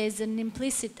 sometimes there's an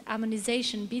implicit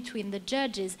harmonization between the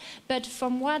judges, but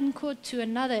from one court to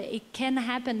another, it can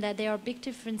happen that there are big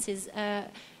differences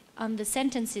on the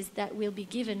sentences that will be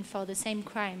given for the same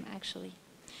crime, actually.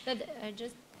 But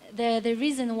the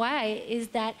reason why is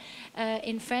that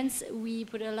in France, we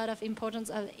put a lot of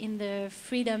importance in the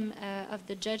freedom of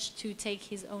the judge to take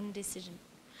his own decision.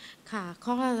 ค่ะ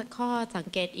ข้อสัง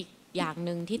เกตอีกอย่างห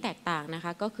นึ่งที่แตกต่างนะค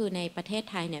ะก็คือในประเทศ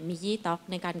ไทยเนี่ยมียี่ต๊อก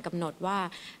ในการกำหนดว่า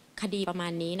คดีประมา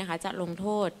ณนี้นะคะจะลงโท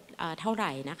ษเท่าไห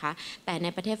ร่นะคะแต่ใน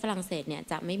ประเทศฝรั่งเศสเนี่ย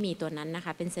จะไม่มีตัวนั้นนะค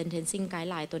ะเป็น sentencing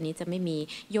guideline ตัวนี้จะไม่มี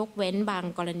ยกเว้นบาง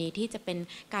กรณีที่จะเป็น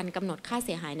การกำหนดค่าเ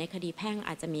สียหายในคดีแพ่งอ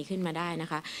าจจะมีขึ้นมาได้นะ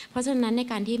คะเพราะฉะนั้นใน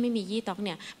การที่ไม่มียี่ต๊อกเ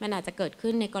นี่ยมันอาจจะเกิด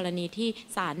ขึ้นในกรณีที่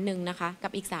ศาลหนึ่งนะคะกั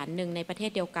บอีกศาลหนึ่งในประเท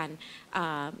ศเดียวกัน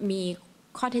มี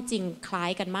ข้อเท็จจริงคล้า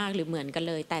ยกันมากหรือเหมือนกัน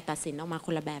เลยแต่ตัดสินออกมาค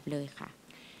นละแบบเลยค่ะ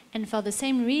And for the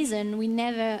same reason, we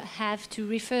never have to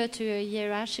refer to a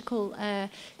hierarchical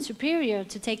superior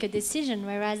to take a decision,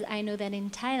 whereas I know that in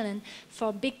Thailand,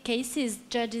 for big cases,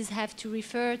 judges have to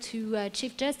refer to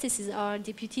chief justices or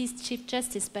deputy chief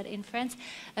justice, but in France,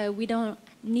 we don't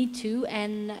need to,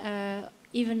 and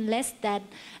even less that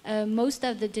most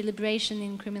of the deliberation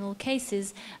in criminal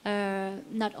cases,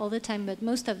 not all the time, but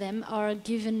most of them are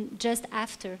given just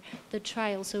after the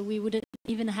trial, so we wouldn't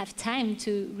even have time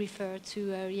to refer to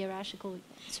a hierarchical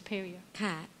superior.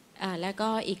 ค่ะแล้วก็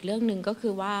อีกเรื่องหนึ่งก็คื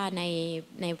อว่า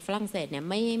ในฝรั่งเศสเนี่ย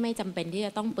ไม่จำเป็นที่จ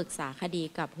ะต้องปรึกษาคดี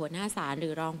กับหัวหน้าศาลหรื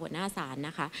อรองหัวหน้าศาลน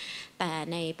ะคะแต่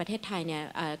ในประเทศไทยเนี่ย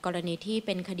กรณีที่เ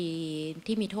ป็นคดี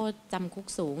ที่มีโทษจำคุก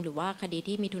สูงหรือว่าคดี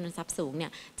ที่มีทุนทรัพย์สูงเนี่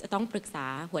ยจะต้องปรึกษา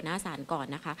หัวหน้าศาลก่อน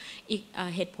นะคะอีก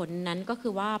เหตุผลนั้นก็คื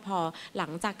อว่าพอหลั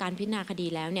งจากการพิจารณาคดี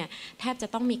แล้วเนี่ยแทบจะ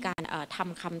ต้องมีการท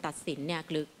ำคำตัดสินเนี่ย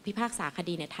หรือพิพากษาค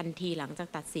ดีเนี่ยทันทีหลังจาก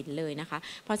ตัดสินเลยนะคะ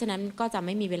เพราะฉะนั้นก็จะไ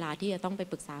ม่มีเวลาที่จะต้องไป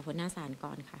ปรึกษาหัวหน้าศาล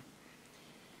ก่อนค่ะ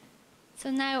So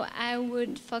now I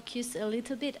would focus a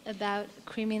little bit about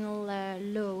criminal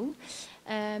law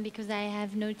because I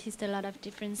have noticed a lot of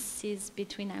differences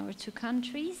between our two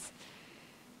countries.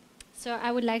 So I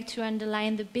would like to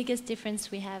underline the biggest difference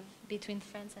we have between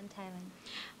France and Thailand.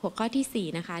 หัวข้อที่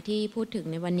4นะคะที่พูดถึง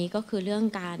ในวันนี้ก็คือเรื่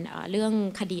อง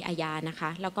คดีอาญานะคะ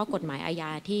แล้วก็กฎหมายอาญ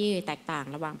าที่แตกต่าง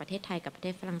ระหว่างประเทศไทยกับประเท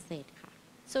ศฝรั่งเศสค่ะ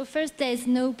So first, there is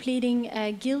no pleading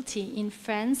guilty in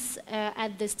France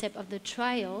at the step of the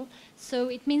trial. So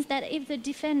it means that if the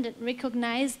defendant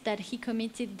recognizes that he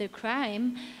committed the crime,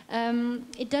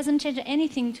 it doesn't change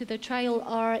anything to the trial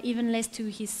or even less to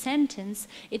his sentence.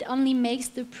 It only makes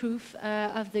the proof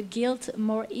of the guilt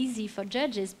more easy for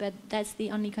judges, but that's the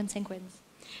only consequence.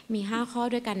 มี5ข้อ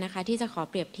ด้วยกันนะคะที่จะขอ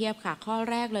เปรียบเทียบค่ะข้อ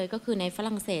แรกเลยก็คือในฝ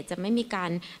รั่งเศสจะไม่มีกา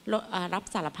รรับ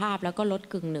สารภาพแล้วก็ลด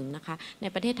กึ่งหนึ่งนะคะใน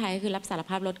ประเทศไทยคือรับสาร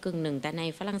ภาพลดกึ่งหนึ่งแต่ใน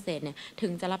ฝรั่งเศสเนี่ยถึ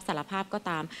งจะรับสารภาพก็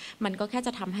ตามมันก็แค่จ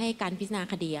ะทำให้การพิจารณา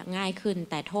คดีง่ายขึ้น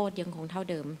แต่โทษยังคงเท่า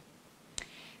เดิม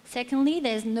Secondly,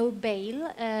 there's no bail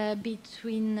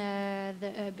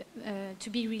to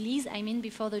be released, I mean,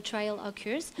 before the trial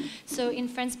occurs. So in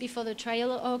France, before the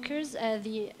trial occurs,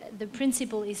 the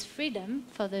principle is freedom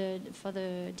for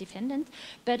the defendant.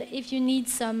 But if you need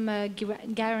some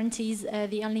guarantees,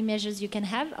 the only measures you can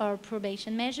have are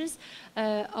probation measures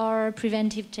or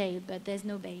preventive jail, but there's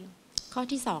no bail. ข้อ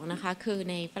ที่2นะคะคือ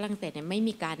ในฝรั่งเศสเนี่ยไม่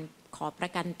มีการขอปร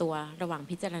ะกันตัวระหว่าง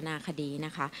พิจารณาคดีน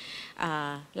ะคะ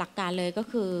หลักการเลยก็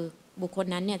คือ บุคคล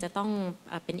นั้นเนี่ยจะต้อง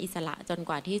เป็นอิสระจน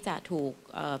กว่าที่จะถูก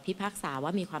พิพากษาว่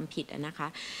ามีความผิดนะคะ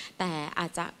แต่อา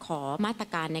จจะขอมาตร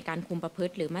การในการคุมประพฤ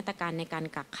ติหรือมาตรการในการ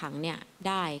กักขังเนี่ยไ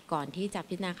ด้ก่อนที่จะ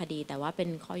พิจารณาคดีแต่ว่าเป็น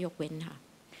ข้อยกเว้นค่ะ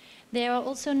There are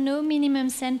also no minimum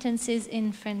sentences in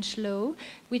French law,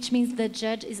 which means the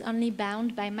judge is only bound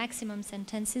by maximum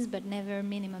sentences but never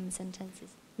minimum sentences.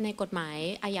 ในกฎหมาย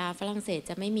อาญาฝรั่งเศส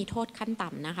จะไม่มีโทษขั้นต่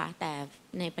ำนะคะแต่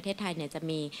ในประเทศไทยเนี่ยจะ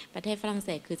มีประเทศฝรั่งเศ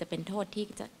สคือจะเป็นโทษที่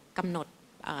จะกำหนด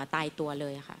ตายตัวเล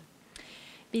ยค่ะ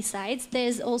Besides,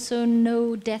 there's also no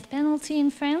death penalty in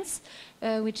France,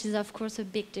 which is of course a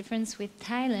big difference with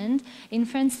Thailand. In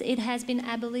France, it has been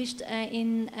abolished in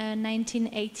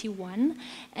 1981,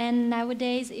 and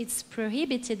nowadays it's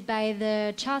prohibited by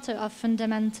the Charter of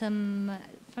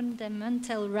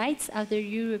Fundamental Rights of the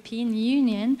European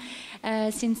Union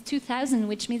since 2000,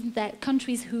 which means that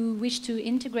countries who wish to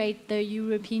integrate the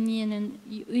European Union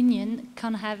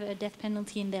can't have a death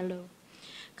penalty in their law.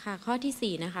 ค่ะข้อ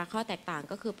ที่4นะคะข้อแตกต่าง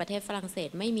ก็คือประเทศฝรั่งเศส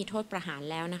ไม่มีโทษประหาร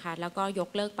แล้วนะคะแล้วก็ยก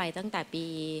เลิกไปตั้งแต่ปี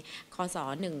คศ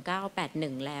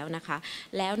1981แล้วนะคะ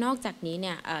แล้วนอกจากนี้เ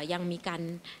นี่ยยังมีการ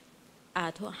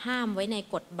ห้ามไว้ใน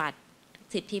กฎบัตร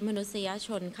สิทธิมนุษยช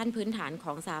นขั้นพื้นฐานข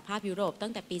องสหภาพยุโรปตั้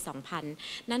งแต่ปี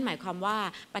 2000 นั่นหมายความว่า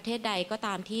ประเทศใดก็ต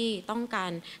ามที่ต้องกา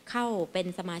รเข้าเป็น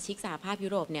สมาชิกสหภาพยุ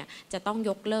โรปเนี่ยจะต้อง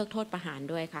ยกเลิกโทษประหาร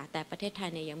ด้วยค่ะแต่ประเทศไทย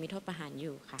เนี่ยยังมีโทษประหารอ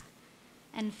ยู่ค่ะ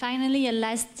And finally, a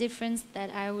last difference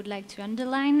that I would like to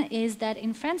underline is that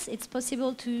in France it's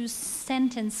possible to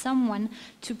sentence someone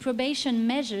to probation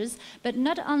measures, but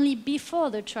not only before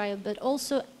the trial, but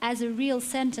also as a real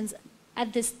sentence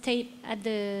at the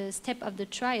step of the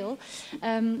trial.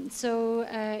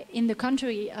 In the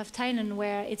country of Thailand,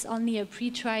 where it's only a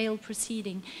pre-trial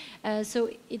proceeding. So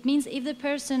it means if the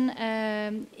person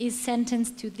is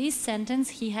sentenced to this sentence,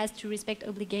 he has to respect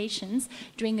obligations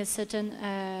during a certain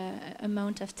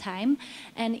amount of time.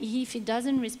 And if he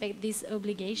doesn't respect these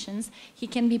obligations, he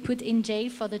can be put in jail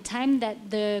for the time that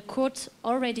the court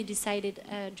already decided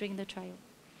during the trial.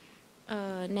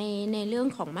 ในเรื่อง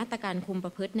ของมาตรการคุมป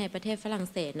ระพฤติในประเทศฝรั่ง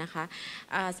เศสนะคะ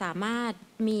สามารถ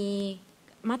มี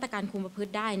มาตรการคุมประพฤ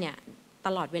ติได้เนี่ยต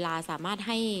ลอดเวลาสามารถใ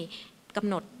ห้กำ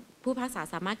หนดผู้พิพากษา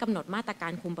สามารถกำหนดมาตรกา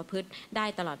รคุมประพฤติได้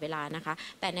ตลอดเวลานะคะ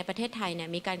แต่ในประเทศไทยเนี่ย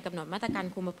มีการกำหนดมาตรการ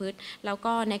คุมประพฤติแล้ว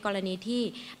ก็ในกรณีที่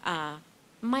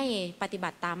ไม่ปฏิบั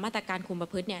ติตามมาตรการคุมปร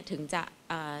ะพฤติเนี่ยถึงจะ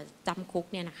จำคุก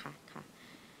เนี่ยนะคะค่ะ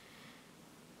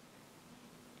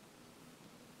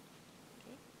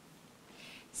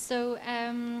So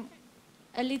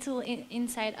a little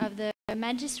insight of the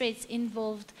magistrates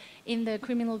involved in the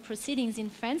criminal proceedings in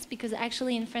France, because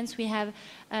actually in France we have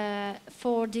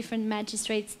 4 different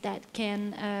magistrates that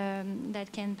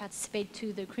can participate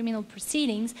to the criminal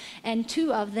proceedings, and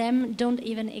 2 of them don't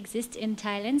even exist in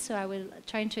Thailand. So I will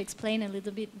try to explain a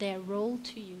little bit their role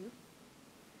to you.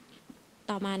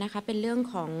 ต่อมานะคะเป็นเรื่อง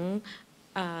ของ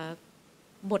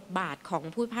บทบาทของ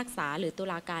ผู้พิพากษาหรือตุ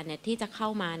ลาการเนี่ยที่จะเข้า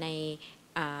มาใน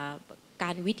ก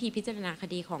ารวิธีพิจารณาค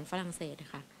ดีของฝรั่งเศส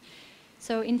ค่ะ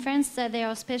So in France, there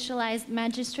are specialized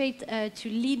magistrates to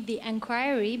lead the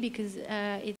inquiry because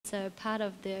it's a part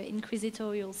of the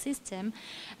inquisitorial system.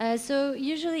 So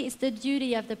usually it's the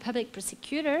duty of the public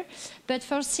prosecutor, but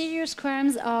for serious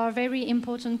crimes or very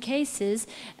important cases,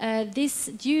 this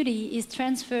duty is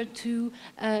transferred to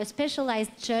a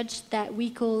specialized judge that we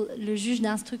call le juge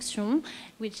d'instruction,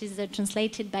 which is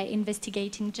translated by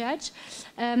investigating judge.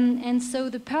 And so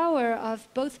the power of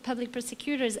both public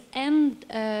prosecutors and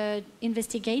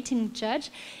investigating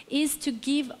judge is to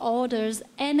give orders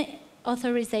and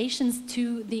authorizations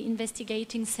to the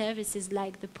investigating services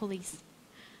like the police.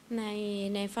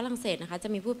 ในฝรั่งเศสนะคะจะ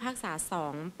มีผู้พิพากษา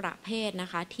2ประเภทนะ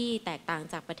คะที่แตกต่าง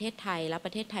จากประเทศไทยและป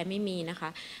ระเทศไทยไม่มีนะคะ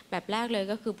แบบแรกเลย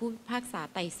ก็คือผู้พิพากษา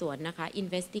ไต่สวนนะคะ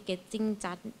investigating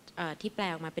judge ที่แปล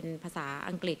ออกมาเป็นภาษา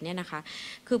อังกฤษเนี่ยนะคะ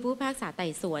คือผู้พิพากษาไต่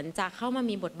สวนจะเข้ามา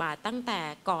มีบทบาทตั้งแต่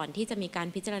ก่อนที่จะมีการ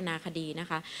พิจารณาคดีนะ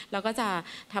คะแล้วก็จะ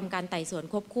ทำการไต่สวน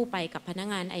ควบคู่ไปกับพนัก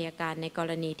งานอัยการในก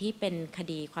รณีที่เป็นค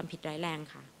ดีความผิดร้ายแรง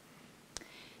ค่ะ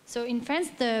So in France,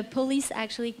 the police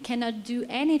actually cannot do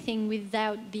anything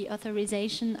without the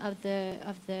authorization of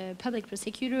the public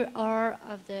prosecutor or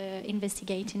of the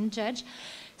investigating judge.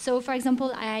 So, for example,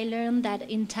 I learned that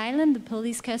in Thailand, the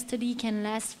police custody can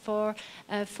last for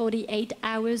 48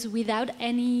 hours without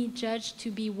any judge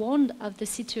to be warned of the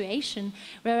situation,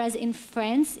 whereas in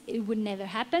France, it would never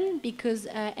happen because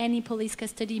any police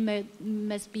custody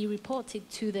must be reported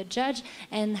to the judge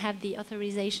and have the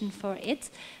authorization for it.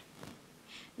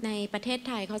 ในประเทศไ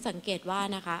ทยเขาสังเกตว่า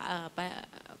นะคะ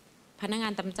พ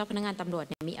เจ้าพนักงานตำรวจ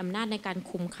เนี่ยมีอำนาจในการ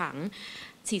คุมขัง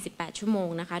48 ชั่วโมง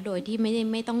นะคะโดยที่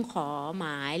ไม่ต้องขอหม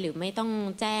ายหรือไม่ต้อง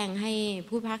แจ้งให้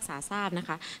ผู้พิพากษาทราบนะค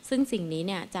ะซึ่งสิ่งนี้เ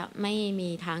นี่ยจะไม่มี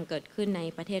ทางเกิดขึ้นใน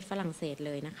ประเทศฝรั่งเศสเ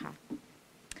ลยนะคะ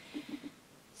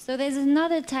So there's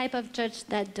another type of judge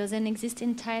that doesn't exist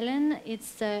in Thailand.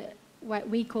 It's what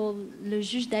we call le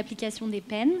juge d'application des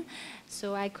peines.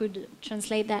 So I could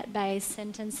translate that by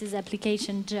sentences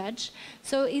application judge.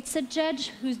 So it's a judge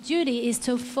whose duty is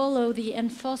to follow the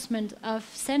enforcement of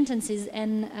sentences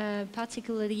and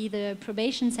particularly the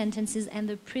probation sentences and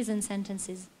the prison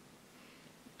sentences.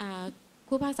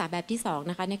 ผู้พิพากษาแบบที่2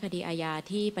นะคะในคดีอาญา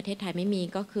ที่ประเทศไทยไม่มี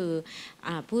ก็คือ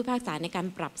ผู้พิพากษาในการ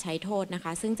ปรับใช้โทษนะค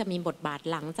ะซึ่งจะมีบทบาท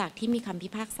หลังจากที่มีคำพิ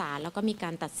พากษาแล้วก็มีกา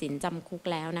รตัดสินจำคุก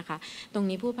แล้วนะคะตรง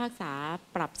นี้ผู้พิพากษา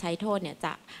ปรับใช้โทษเนี่ยจ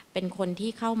ะเป็นคนที่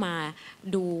เข้ามา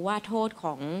ดูว่าโทษข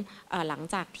องหลัง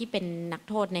จากที่เป็นนัก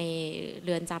โทษในเ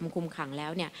รือนจำคุมขังแล้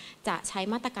วเนี่ยจะใช้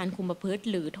มาตรการคุมประพฤติ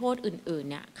หรือโทษอื่นๆ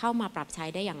เนี่ยเข้ามาปรับใช้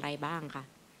ได้อย่างไรบ้างค่ะ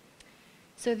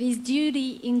So this duty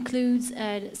includes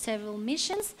several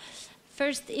missions.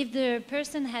 First, if the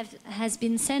person has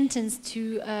been sentenced to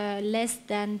less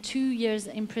than 2 years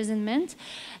imprisonment,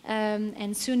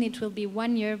 and soon it will be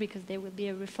 1 year because there will be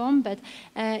a reform, but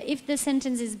if the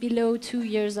sentence is below 2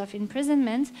 years of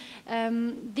imprisonment,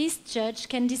 this judge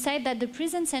can decide that the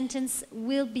prison sentence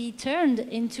will be turned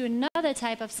into another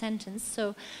type of sentence.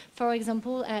 So, for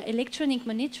example, electronic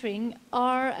monitoring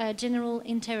or general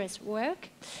interest work.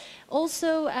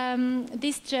 Also,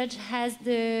 this judge has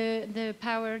the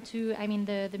power to,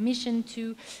 the mission to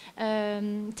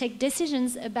take decisions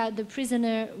about the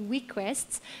prisoner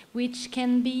requests, which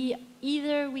can be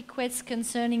either requests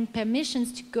concerning permissions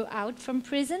to go out from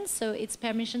prison, so it's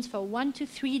permissions for 1 to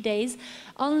 3 days,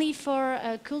 only for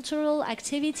cultural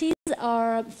activities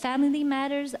or family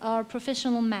matters or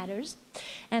professional matters.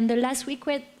 And the last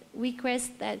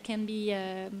request that can be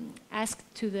asked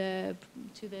to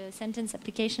the sentence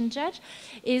application judge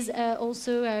is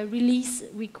also a release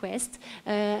request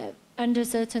under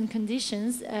certain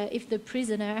conditions if the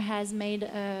prisoner has made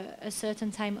a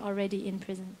certain time already in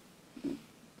prison.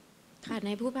 ค่ะใน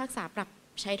ผู้พิพากษาปรับ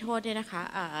ใช้โทษเนี่ยนะคะ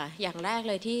อย่างแรก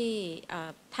เลยที่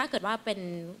ถ้าเกิดว่าเป็น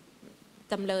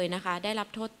จำเลยนะคะได้รับ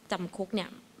โทษจำคุกเนี่ย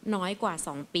น้อยกว่า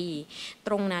2 ปีต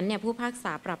รงนั้นเนี่ยผู้พิพากษ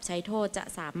าปรับใช้โทษจะ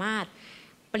สามารถ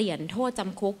เปลี่ยนโทษจ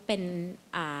ำคุกเป็น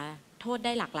โทษไ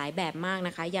ด้หลากหลายแบบมากน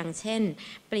ะคะอย่างเช่น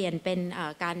เปลี่ยนเป็น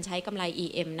การใช้กำไร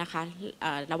EM นะคะ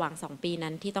ระหว่าง2 ปี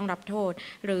นั้นที่ต้องรับโทษ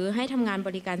หรือให้ทำงานบ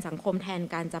ริการสังคมแทน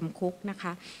การจำคุกนะค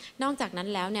ะนอกจากนั้น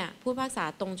แล้วเนี่ยผู้พิพากษา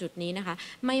ตรงจุดนี้นะคะ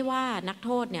ไม่ว่านักโ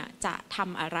ทษเนี่ยจะท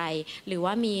ำอะไรหรือ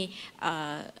ว่ามี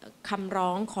คำร้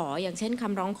องขออย่างเช่นค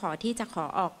ำร้องขอที่จะขอ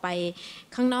ออกไป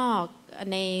ข้างนอก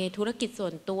ในธุรกิจส่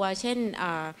วนตัวเช่น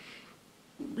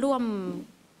ร่วม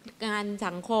งาน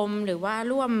สังคมหรือว่า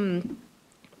ร่วม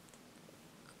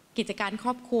กิจการคร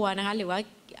อบครัวนะคะหรือว่า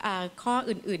ข้อ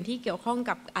อื่นๆที่เกี่ยวข้อง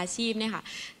กับอาชีพเนี่ยค่ะ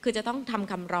คือจะต้องท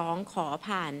ำคำร้องขอ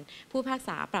ผ่านผู้พิพากษ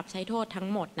าปรับใช้โทษทั้ง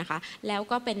หมดนะคะแล้ว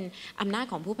ก็เป็นอำนาจ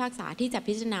ของผู้พิพากษาที่จะ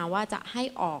พิจารณาว่าจะให้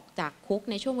ออกจากคุก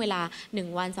ในช่วงเวลา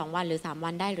1 วัน 2 วันหรือ3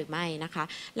 วันได้หรือไม่นะคะ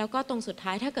แล้วก็ตรงสุดท้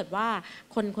ายถ้าเกิดว่า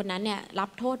คนนั้นเนี่ยรับ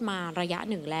โทษมาระยะ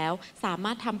หนึ่งแล้วสาม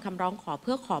ารถทำคำร้องขอเ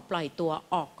พื่อขอปล่อยตัว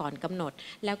ออกก่อนกำหนด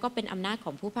แล้วก็เป็นอำนาจข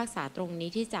องผู้พิพากษาตรงนี้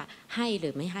ที่จะให้หรื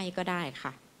อไม่ให้ก็ได้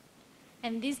ค่ะ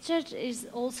And this judge is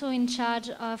also in charge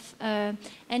of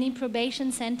any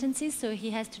probation sentences, so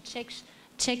he has to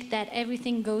check that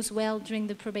everything goes well during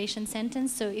the probation sentence.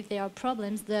 So if there are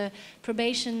problems, the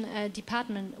probation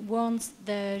department warns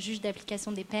the juge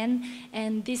d'application des peines,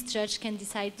 and this judge can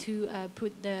decide to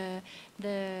put the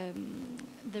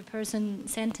person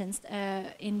sentenced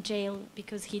in jail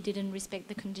because he didn't respect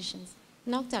the conditions.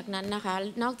 นอกจากนั้นนะคะ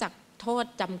นอกจากโทษ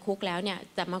จำคุกแล้วเนี่ย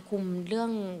จะมาคุมเรื่อ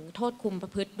งโทษคุมปร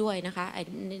ะพฤติด้วยนะคะ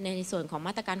ในส่วนของม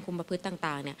าตรการคุมประพฤติ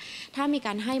ต่างๆเนี่ยถ้ามีก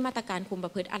ารให้มาตรการคุมปร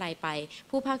ะพฤติอะไรไป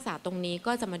ผู้พิพากษาตรงนี้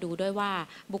ก็จะมาดูด้วยว่า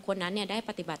บุคคลนั้นเนี่ยได้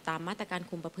ปฏิบัติตามมาตรการ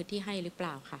คุมประพฤติที่ให้หรือเป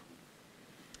ล่าค่ะ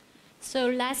So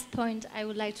last point I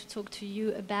would like to talk to you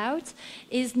about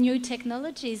is new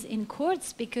technologies in courts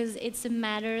because it's a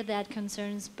matter that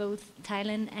concerns both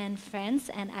Thailand and France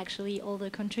and actually all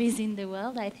the countries in the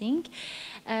world, I think.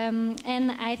 And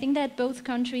I think that both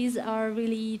countries are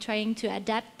really trying to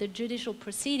adapt the judicial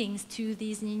proceedings to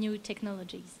these new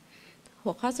technologies.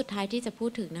 หัวข้อสุดท้ายที่จะพู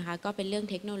ดถึงนะคะก็เป็นเรื่อง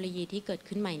เทคโนโลยีที่เกิด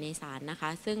ขึ้นใหม่ในศาลนะคะ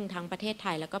ซึ่งทั้งประเทศไท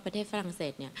ยแล้วก็ประเทศฝรั่งเศ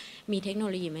สเนี่ยมีเทคโน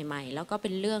โลยีใหม่ๆแล้วก็เป็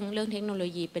นเรื่องเทคโนโล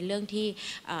ยีเป็นเรื่องที่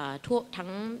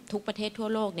ทุกประเทศทั่ว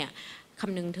โลกเนี่ยค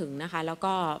ำนึงถึงนะคะแล้ว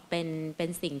ก็เป็น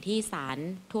สิ่งที่ศาล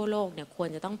ทั่วโลกเนี่ยควร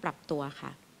จะต้องปรับตัวค่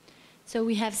ะ So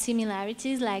we have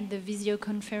similarities like the video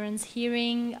conference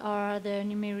hearing or the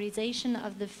numerization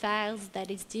of the files that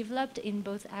is developed in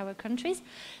both our countries.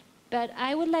 But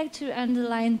I would like to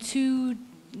underline two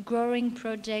growing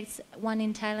projects, one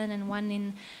in Thailand and one in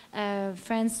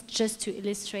France, just to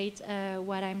illustrate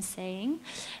what I'm saying.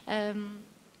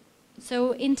 So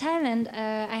in Thailand,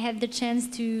 I had the chance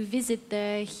to visit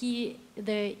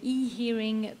the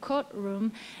e-hearing courtroom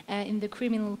in the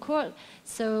criminal court.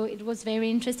 So it was very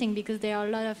interesting because there are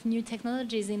a lot of new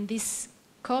technologies in this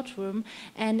courtroom,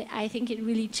 and I think it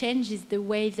really changes the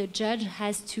way the judge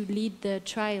has to lead the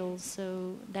trial. So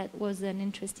that was an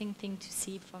interesting thing to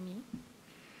see for me.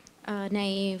 ใน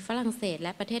ฝรั่งเศสแล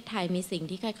ะประเทศไทยมีสิ่ง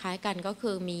ที่คล้ายๆกันก็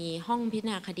คือมีห้องพิจาร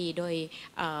ณาคดีโดย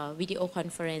วิดีโอคอน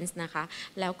เฟอเรนซ์นะคะ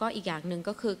แล้วก็อีกอย่างหนึ่ง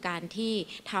ก็คือการที่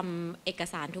ทำเอก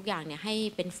สารทุกอย่างเนี่ยให้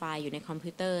เป็นไฟล์อยู่ในคอมพิ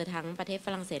วเตอร์ทั้งประเทศฝ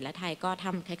รั่งเศสและไทยก็ท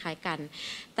ำคล้ายๆกัน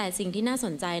แต่สิ่งที่น่าส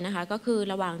นใจนะคะก็คือ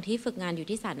ระหว่างที่ฝึกงานอยู่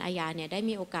ที่ศาลอาญาเนี่ยได้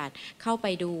มีโอกาสเข้าไป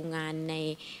ดูงานใน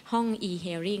ห้อง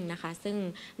e-hearing นะคะซึ่ง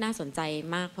น่าสนใจ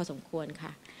มากพอสมควร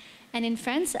ค่ะAnd in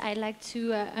France, I like to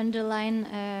underline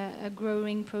a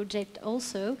growing project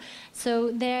also. So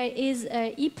there is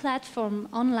an e-platform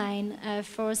online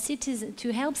for citizens to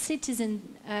help citizens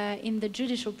in the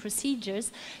judicial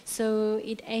procedures. So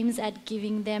it aims at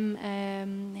giving them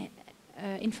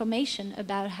information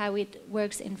about how it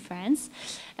works in France.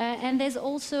 And there's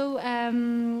also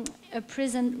a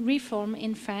prison reform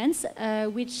in France,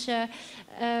 which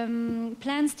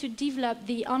plans to develop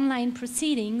the online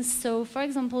proceedings. So, for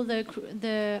example,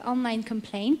 the online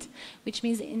complaint, which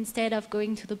means instead of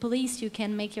going to the police, you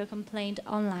can make your complaint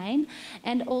online,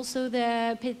 and also the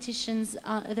petitions,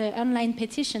 the online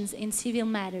petitions in civil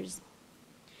matters.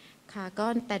 ค่ะก็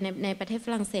แต่ในประเทศฝ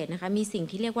รั่งเศสนะคะมีสิ่ง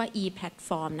ที่เรียกว่า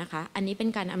e-platform นะคะอันนี้เป็น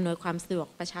การอำนวยความสะดวก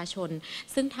ประชาชน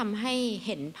ซึ่งทำให้เ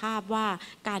ห็นภาพว่า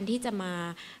การที่จะมา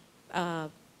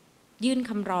ยื่น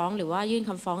คำร้องหรือว่ายื่น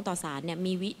คำฟ้องต่อศาลเนี่ย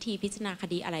มีวิธีพิจารณาค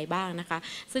ดีอะไรบ้างนะคะ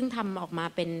ซึ่งทำออกมา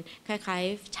เป็นคล้าย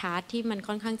ๆชาร์ตที่มัน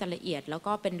ค่อนข้างจะละเอียดแล้ว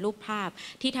ก็เป็นรูปภาพ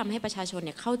ที่ทำให้ประชาชนเ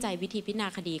นี่ยเข้าใจวิธีพิจารณา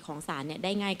คดีของศาลเนี่ยไ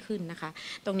ด้ง่ายขึ้นนะคะ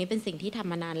ตรงนี้เป็นสิ่งที่ท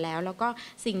ำมานานแล้วแล้วก็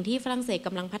สิ่งที่ฝรั่งเศสก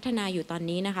ำลังพัฒนาอยู่ตอน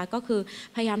นี้นะคะก็คือ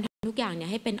พยายามทุกอย่างเนี่ย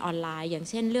ให้เป็นออนไลน์อย่าง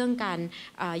เช่นเรื่องการ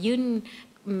ยื่น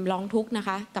ร้องทุกข์นะค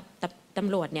ะกับต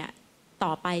ำรวจเนี่ย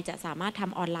ต่อไปจะสามารถท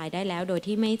ำออนไลน์ได้แล้วโดย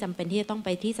ที่ไม่จำเป็นที่จะต้องไป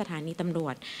ที่สถานีตำรว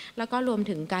จแล้วก็รวม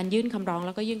ถึงการยื่นคำร้องแ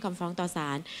ล้วก็ยื่นคำฟ้องต่อศา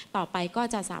ลต่อไปก็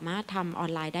จะสามารถทำออ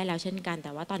นไลน์ได้แล้วเช่นกันแ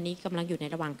ต่ว่าตอนนี้กำลังอยู่ใน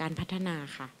ระหว่างการพัฒนา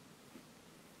ค่ะ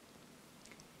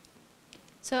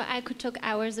So I could talk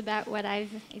hours about what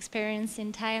I've experienced in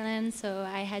Thailand. So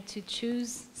I had to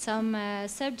choose some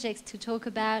subjects to talk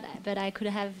about, but I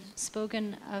could have spoken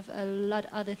of a lot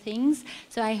of other things.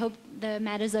 So I hope the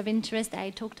matters of interest I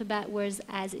talked about was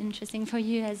as interesting for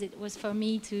you as it was for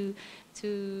me to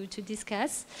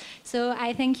discuss. So I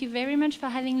thank you very much for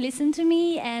having listened to me,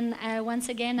 and once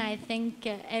again I thank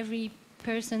every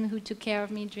person who took care of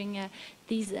me during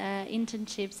these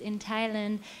internships in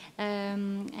Thailand,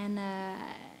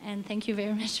 and thank you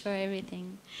very much for everything.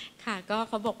 ค่ะก็เ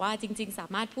ขาบอกว่าจริงๆสา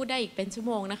มารถพูดได้อีกเป็นชั่ว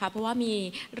โมงนะคะเพราะว่ามี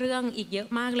เรื่องอีกเยอะ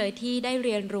มากเลยที่ได้เ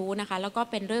รียนรู้นะคะแล้วก็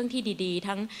เป็นเรื่องที่ดีๆ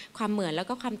ทั้งความเหมือนแล้ว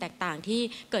ก็ความแตกต่างที่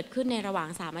เกิดขึ้นในระหว่าง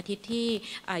3อาทิตย์ที่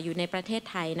อยู่ในประเทศ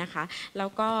ไทยนะคะแล้ว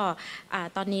ก็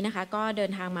ตอนนี้นะคะก็เดิ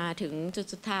นทางมาถึงจุด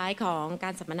สุดท้ายของกา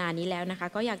รสัมมนานี้แล้วนะคะ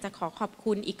ก็อยากจะขอบ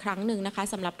คุณอีกครั้งหนึ่งนะคะ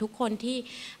สำหรับทุกคนที่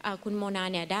คุณโมนา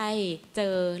เนี่ยได้เจ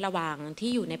อระหว่าง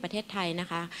ที่อยู่ในประเทศไทยนะ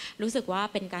คะรู้สึกว่า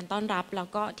เป็นการต้อนรับแล้ว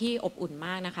ก็ที่อบอุ่นม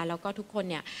ากนะคะแล้วก็ทุกคน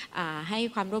เนี่ยให้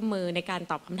ความร่วมมือในการ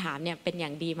ตอบคำถามเนี่ยเป็นอย่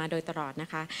างดีมาโดยตลอดนะ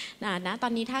คะณตอ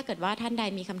นนี้ถ้าเกิดว่าท่านใด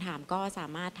มีคำถามก็สา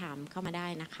มารถถามเข้ามาได้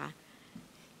นะคะ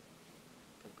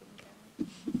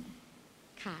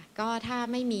ค่ะก็ถ้า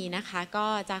ไม่มีนะคะก็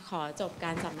จะขอจบก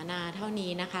ารสัมมนาเท่า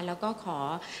นี้นะคะแล้วก็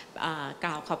ก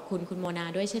ล่าวขอบคุณคุณโมนา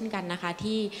ด้วยเช่นกันนะคะ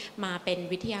ที่มาเป็น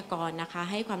วิทยากรนะคะ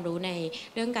ให้ความรู้ใน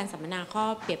เรื่องการสัมมนาข้อ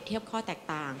เปรียบเทียบข้อแตก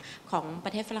ต่างของปร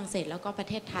ะเทศฝรั่งเศสแล้วก็ประ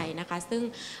เทศไทยนะคะซึ่ง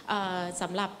ส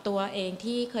ำหรับตัวเอง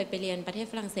ที่เคยไปเรียนประเทศ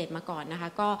ฝรั่งเศสมาก่อนนะคะ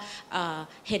ก็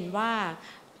เห็นว่า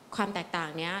ความแตกต่าง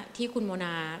เนี้ยที่คุณโมน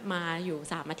ามาอยู่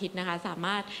3อาทิตย์นะคะสาม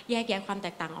ารถแยกแยะความแต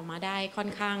กต่างออกมาได้ค่อน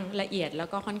ข้างละเอียดแล้ว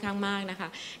ก็ค่อนข้างมากนะคะ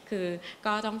คือ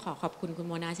ก็ต้องขอบคุณคุณ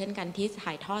โมนาเช่นกันที่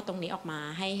ถ่ายทอดตรงนี้ออกมา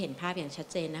ให้เห็นภาพอย่างชัด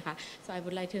เจนนะคะ so I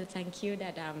would like to thank you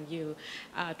that you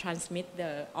transmit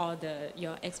all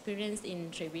your experience in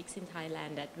 3 weeks in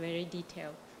Thailand that very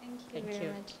detailed thank you very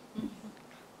much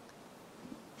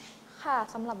ค่ะ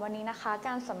สำหรับวันนี้นะคะก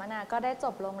ารสัมมนาก็ได้จ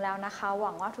บลงแล้วนะคะห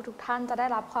วังว่าทุกท่านจะได้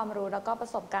รับความรู้แล้วก็ปร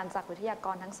ะสบการณ์จากวิทยาก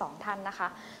รทั้ง2ท่านนะคะ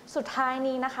สุดท้าย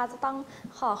นี้นะคะจะต้อง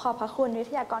ขอบพระคุณวิ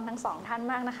ทยากรทั้ง2ท่าน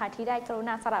มากนะคะที่ได้กรุณ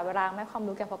าสละเวลาให้ความ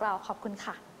รู้แก่พวกเราขอบคุณ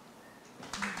ค่ะ